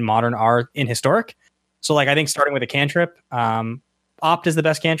things in Modern are in Historic. So like, I think starting with a cantrip, Opt is the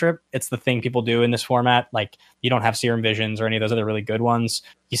best cantrip. It's the thing people do in this format. Like you don't have Serum Visions or any of those other really good ones.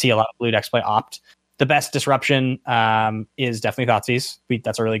 You see a lot of blue decks play Opt. The best disruption is definitely Thoughtseize.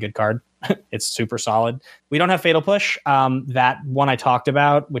 That's a really good card. It's super solid. We don't have Fatal Push. That one I talked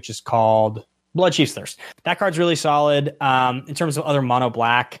about, which is called Bloodchief's Thirst. That card's really solid. In terms of other mono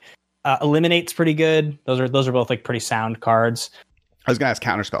black, Eliminate's pretty good. Those are both like pretty sound cards. I was gonna ask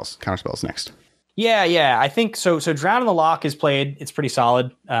Counterspells. Counterspells next. Yeah. I think so. So Drown in the Loch is played. It's pretty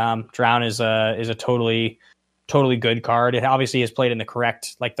solid. Drown is a totally good card. It obviously is played in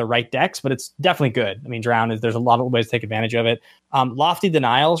the right decks, but it's definitely good. I mean, Drown there's a lot of ways to take advantage of it. Lofty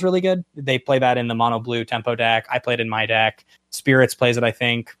Denial is really good. They play that in the mono blue tempo deck. I played in my deck. Spirits plays it, I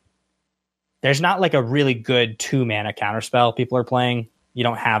think. There's not like a really good 2-mana counterspell people are playing. You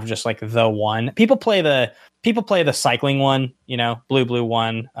don't have just like the one. People play the cycling one, blue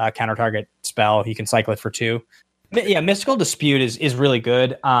one, counter target spell. You can cycle it for 2. Yeah, Mystical Dispute is really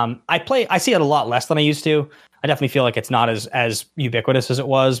good. I see it a lot less than I used to. I definitely feel like it's not as ubiquitous as it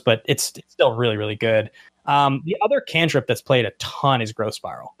was, but it's still really, really good. The other cantrip that's played a ton is Growth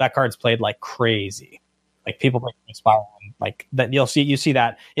Spiral. That card's played like crazy. Like people play Growth Spiral, and like that you see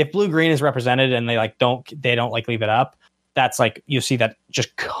that if blue green is represented and they don't like leave it up, that's like you see that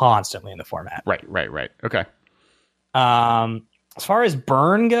just constantly in the format. Right. Okay. As far as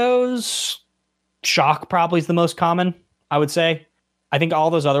burn goes, Shock probably is the most common, I would say. I think all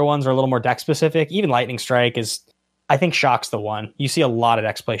those other ones are a little more deck specific. Even Lightning Strike I think Shock's the one. You see a lot of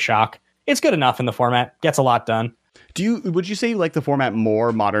decks play Shock. It's good enough in the format, gets a lot done. Would you say you like the format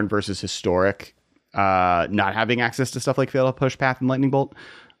more modern versus historic? Not having access to stuff like Fatal Push Path and Lightning Bolt?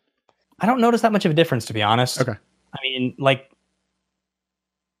 I don't notice that much of a difference, to be honest. Okay. I mean, like,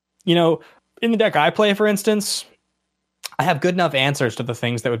 in the deck I play, for instance, I have good enough answers to the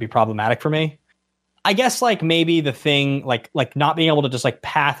things that would be problematic for me. I guess like maybe the thing like not being able to just like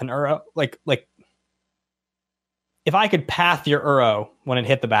path an Uro, like if I could path your Uro when it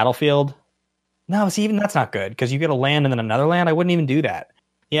hit the battlefield. No, see, even that's not good because you get a land and then another land. I wouldn't even do that.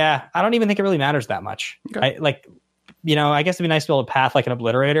 Yeah, I don't even think it really matters that much. Okay. I guess it'd be nice to be able to path like an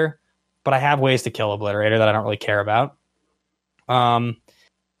Obliterator, but I have ways to kill Obliterator that I don't really care about. I'm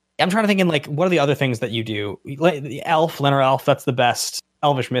trying to think in like what are the other things that you do? The Elf, Llanowar Elf, that's the best.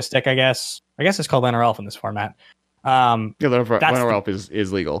 Elvish Mystic, I guess. I guess it's called Llanowar Elf in this format. Llanowar Elf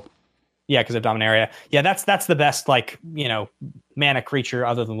is legal. Yeah, because of Dominaria. Yeah, that's the best mana creature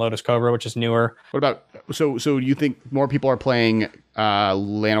other than Lotus Cobra, which is newer. What about so you think more people are playing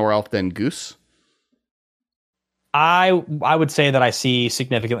Llanowar Elf than Goose? I would say that I see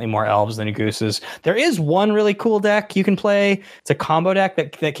significantly more elves than gooses. There is one really cool deck you can play. It's a combo deck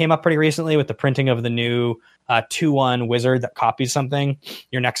that came up pretty recently with the printing of the new 2/1 wizard that copies something,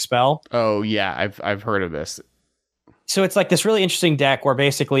 your next spell. Oh yeah, I've heard of this. So it's like this really interesting deck where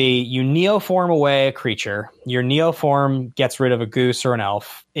basically you neoform away a creature. Your neoform gets rid of a goose or an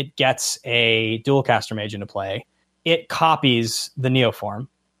elf. It gets a Dualcaster Mage into play. It copies the neoform,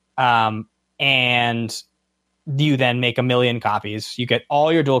 and you then make 1,000,000 copies. You get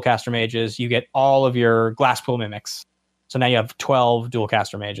all your Dualcaster Mages. You get all of your Glasspool Mimics. So now you have 12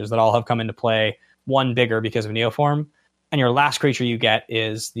 Dualcaster Mages that all have come into play, one bigger because of neoform. And your last creature you get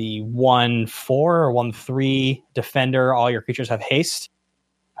is the 1/4 or 1/3 defender. All your creatures have haste.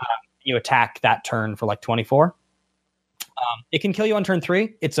 You attack that turn for like 24. It can kill you on turn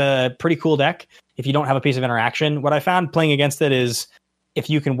 3. It's a pretty cool deck if you don't have a piece of interaction. What I found playing against it is if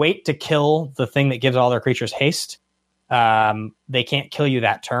you can wait to kill the thing that gives all their creatures haste, they can't kill you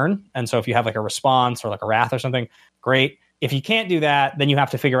that turn. And so if you have like a response or like a wrath or something, great. If you can't do that, then you have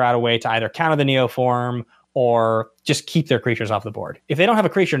to figure out a way to either counter the neoform or just keep their creatures off the board. If they don't have a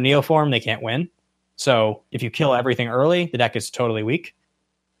creature neoform, they can't win. So if you kill everything early, the deck is totally weak.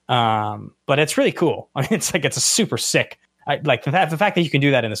 But it's really cool. I mean, it's a super sick. The fact that you can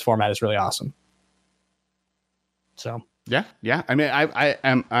do that in this format is really awesome. So yeah. I mean,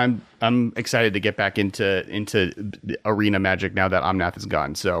 I'm excited to get back into arena Magic now that Omnath is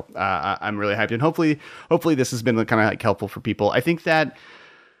gone. So I'm really hyped, and hopefully this has been kind of like helpful for people. I think that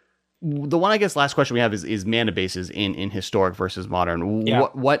the one, I guess, last question we have is mana bases in historic versus modern. Yeah.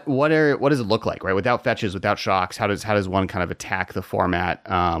 What does it look like, right? Without fetches, without shocks, how does one kind of attack the format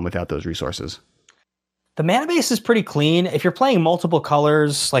without those resources? The mana base is pretty clean. If you're playing multiple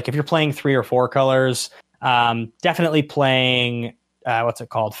colors, like if you're playing 3 or 4 colors, definitely playing what's it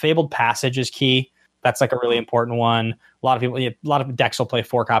called? Fabled Passage is key. That's like a really important one. A lot of decks will play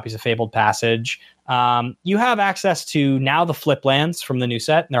 4 copies of Fabled Passage. You have access to now the flip lands from the new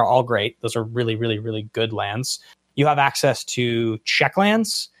set, and they're all great. Those are really, really, really good lands. You have access to check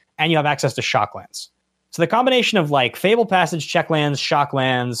lands, and you have access to shock lands. So the combination of like Fabled Passage, check lands, shock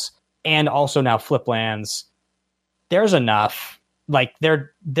lands, and also now flip lands, there's enough. Like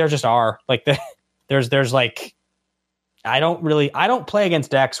there just are. Like there's like I don't play against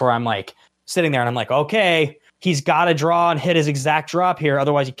decks where I'm like sitting there and I'm like, okay, he's got to draw and hit his exact drop here.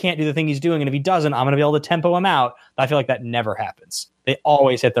 Otherwise, he can't do the thing he's doing. And if he doesn't, I'm going to be able to tempo him out. I feel like that never happens. They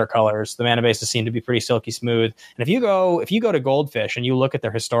always hit their colors. The mana bases seem to be pretty silky smooth. And if you go to Goldfish and you look at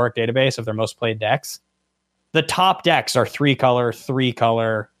their historic database of their most played decks, the top decks are 3-color,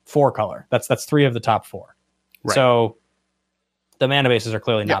 3-color, 4-color. That's 3 of the top 4. Right. So the mana bases are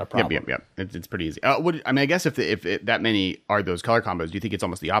clearly not a problem. Yep. It's pretty easy. I guess if that many are those color combos, do you think it's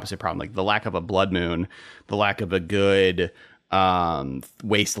almost the opposite problem? Like the lack of a Blood Moon, the lack of a good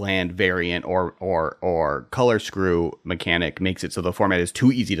wasteland variant or color screw mechanic makes it so the format is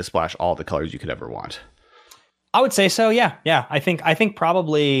too easy to splash all the colors you could ever want. I would say so. Yeah. I think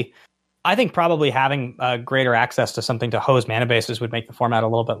probably having greater access to something to hose mana bases would make the format a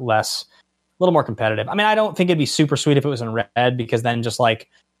little more competitive. I mean, I don't think it'd be super sweet if it was in red, because then just like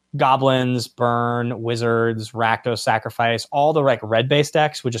goblins, burn, wizards, Rakdos, sacrifice, all the like red based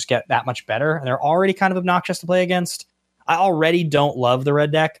decks would just get that much better, and they're already kind of obnoxious to play against. I already don't love the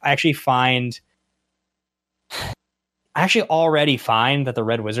red deck. I actually already find that the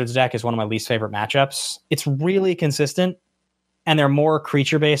red wizards deck is one of my least favorite matchups. It's really consistent, and they're more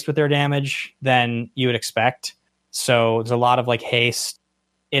creature based with their damage than you would expect. So there's a lot of like haste.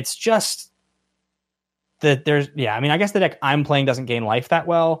 It's just that I guess the deck I'm playing doesn't gain life that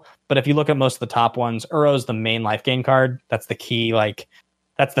well, but if you look at most of the top ones, Uro's the main life gain card. That's the key, like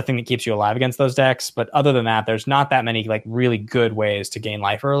that's the thing that keeps you alive against those decks. But other than that, there's not that many like really good ways to gain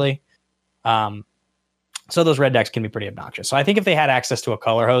life early. So those red decks can be pretty obnoxious. So I think if they had access to a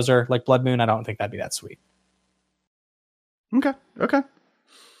color hoser like Blood Moon, I don't think that'd be that sweet. Okay.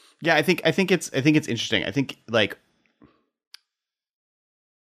 Yeah, I think it's interesting. I think like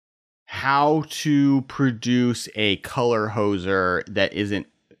how to produce a color hoser that isn't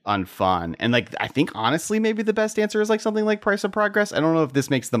unfun. And like, I think honestly, maybe the best answer is like something like Price of Progress. I don't know if this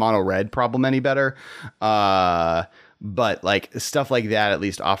makes the mono red problem any better. But like stuff like that at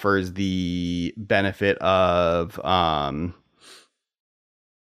least offers the benefit of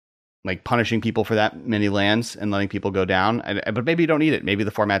like punishing people for that many lands and letting people go down. But maybe you don't need it. Maybe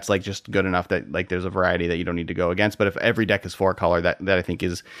the format's like just good enough that like there's a variety that you don't need to go against. But if every deck is 4 color, that I think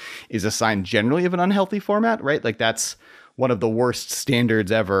is a sign generally of an unhealthy format, right? Like that's one of the worst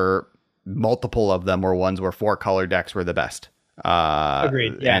standards ever. Multiple of them were ones where 4 color decks were the best.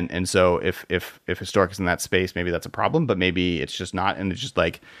 Agreed. Yeah. And so if Historic is in that space, maybe that's a problem, but maybe it's just not. And it's just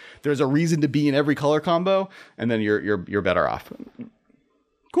like, there's a reason to be in every color combo, and then you're better off.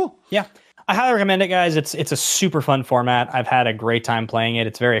 Cool. Yeah. I highly recommend it, guys. It's a super fun format. I've had a great time playing it.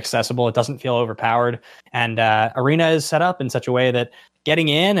 It's very accessible. It doesn't feel overpowered. And Arena is set up in such a way that getting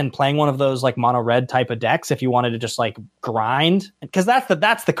in and playing one of those like mono red type of decks, if you wanted to just like grind, because that's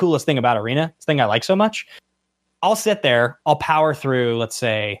the coolest thing about Arena. It's the thing I like so much. I'll sit there, I'll power through, let's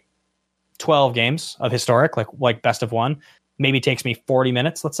say, 12 games of Historic, like best of one. Maybe takes me 40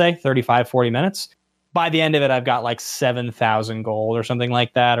 minutes, let's say, 35, 40 minutes. By the end of it, I've got like 7,000 gold or something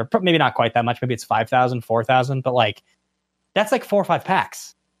like that, or maybe not quite that much. Maybe it's 5,000, 4,000, but like that's like 4 or 5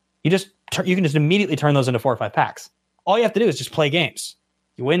 packs. You can just immediately turn those into 4 or 5 packs. All you have to do is just play games.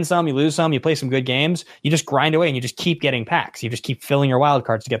 You win some, you lose some, you play some good games. You just grind away and you just keep getting packs. You just keep filling your wild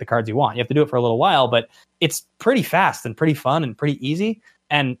cards to get the cards you want. You have to do it for a little while, but it's pretty fast and pretty fun and pretty easy.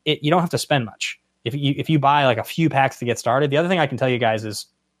 And you don't have to spend much. If you buy like a few packs to get started. The other thing I can tell you guys is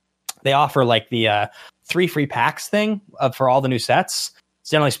they offer like the 3 free packs thing for all the new sets. It's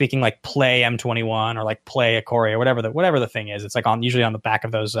generally speaking like play M21 or like play Ikoria or whatever the thing is. It's like usually on the back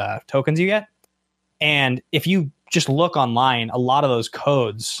of those tokens you get. And if you just look online, a lot of the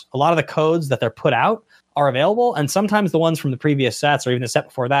codes that they're put out are available. And sometimes the ones from the previous sets or even the set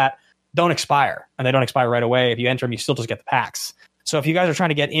before that don't expire. And they don't expire right away. If you enter them, you still just get the packs. So if you guys are trying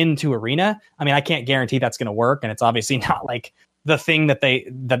to get into Arena, I mean, I can't guarantee that's going to work. And it's obviously not like the thing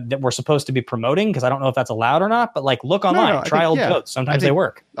that we're supposed to be promoting, because I don't know if that's allowed or not. But like, look online, try old codes. Sometimes they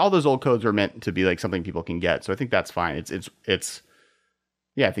work. All those old codes are meant to be like something people can get. So I think that's fine. It's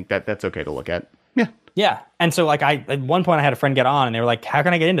yeah, I think that's okay to look at. Yeah. Yeah. And so like at one point I had a friend get on and they were like, how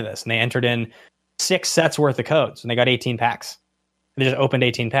can I get into this? And they entered in 6 sets worth of codes and they got 18 packs. They just opened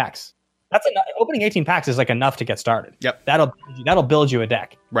 18 packs. That's enough. Opening 18 packs is like enough to get started. Yep. That'll build you a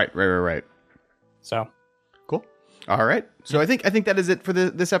deck. Right. So cool. All right. So I think that is it for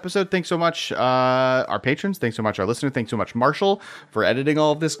this episode. Thanks so much, our patrons. Thanks so much, our listener. Thanks so much, Marshall, for editing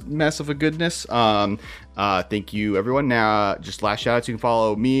all of this mess of a goodness. Thank you, everyone. Now, just last shout outs. You can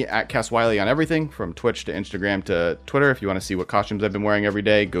follow me at Cass Wiley on everything from Twitch to Instagram to Twitter. If you want to see what costumes I've been wearing every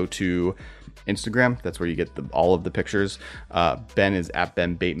day, go to Instagram. That's where you get all of the pictures. Ben is at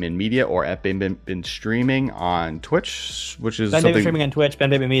Ben Bateman Media or at Ben Streaming on Twitch, which is Ben Bateman Streaming on Twitch,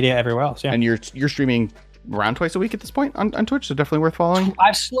 Ben Bateman Media everywhere else. Yeah. And you're streaming around twice a week at this point on Twitch, so definitely worth following.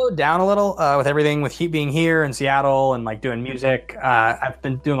 I've slowed down a little with everything, with being here in Seattle and like doing music. I've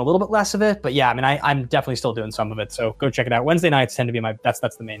been doing a little bit less of it, but yeah, I mean, I'm definitely still doing some of it. So go check it out. Wednesday nights tend to be that's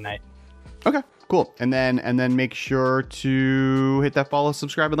the main night. Okay, cool. And then make sure to hit that follow,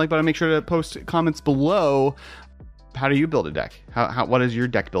 subscribe, and like button. Make sure to post comments below. How do you build a deck? What is your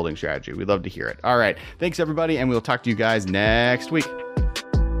deck building strategy? We'd love to hear it. All right, thanks everybody, and we'll talk to you guys next week.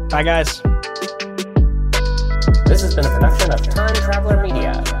 Bye, guys. This has been a production of Time Traveler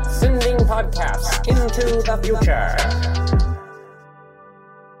Media, sending podcasts into the future.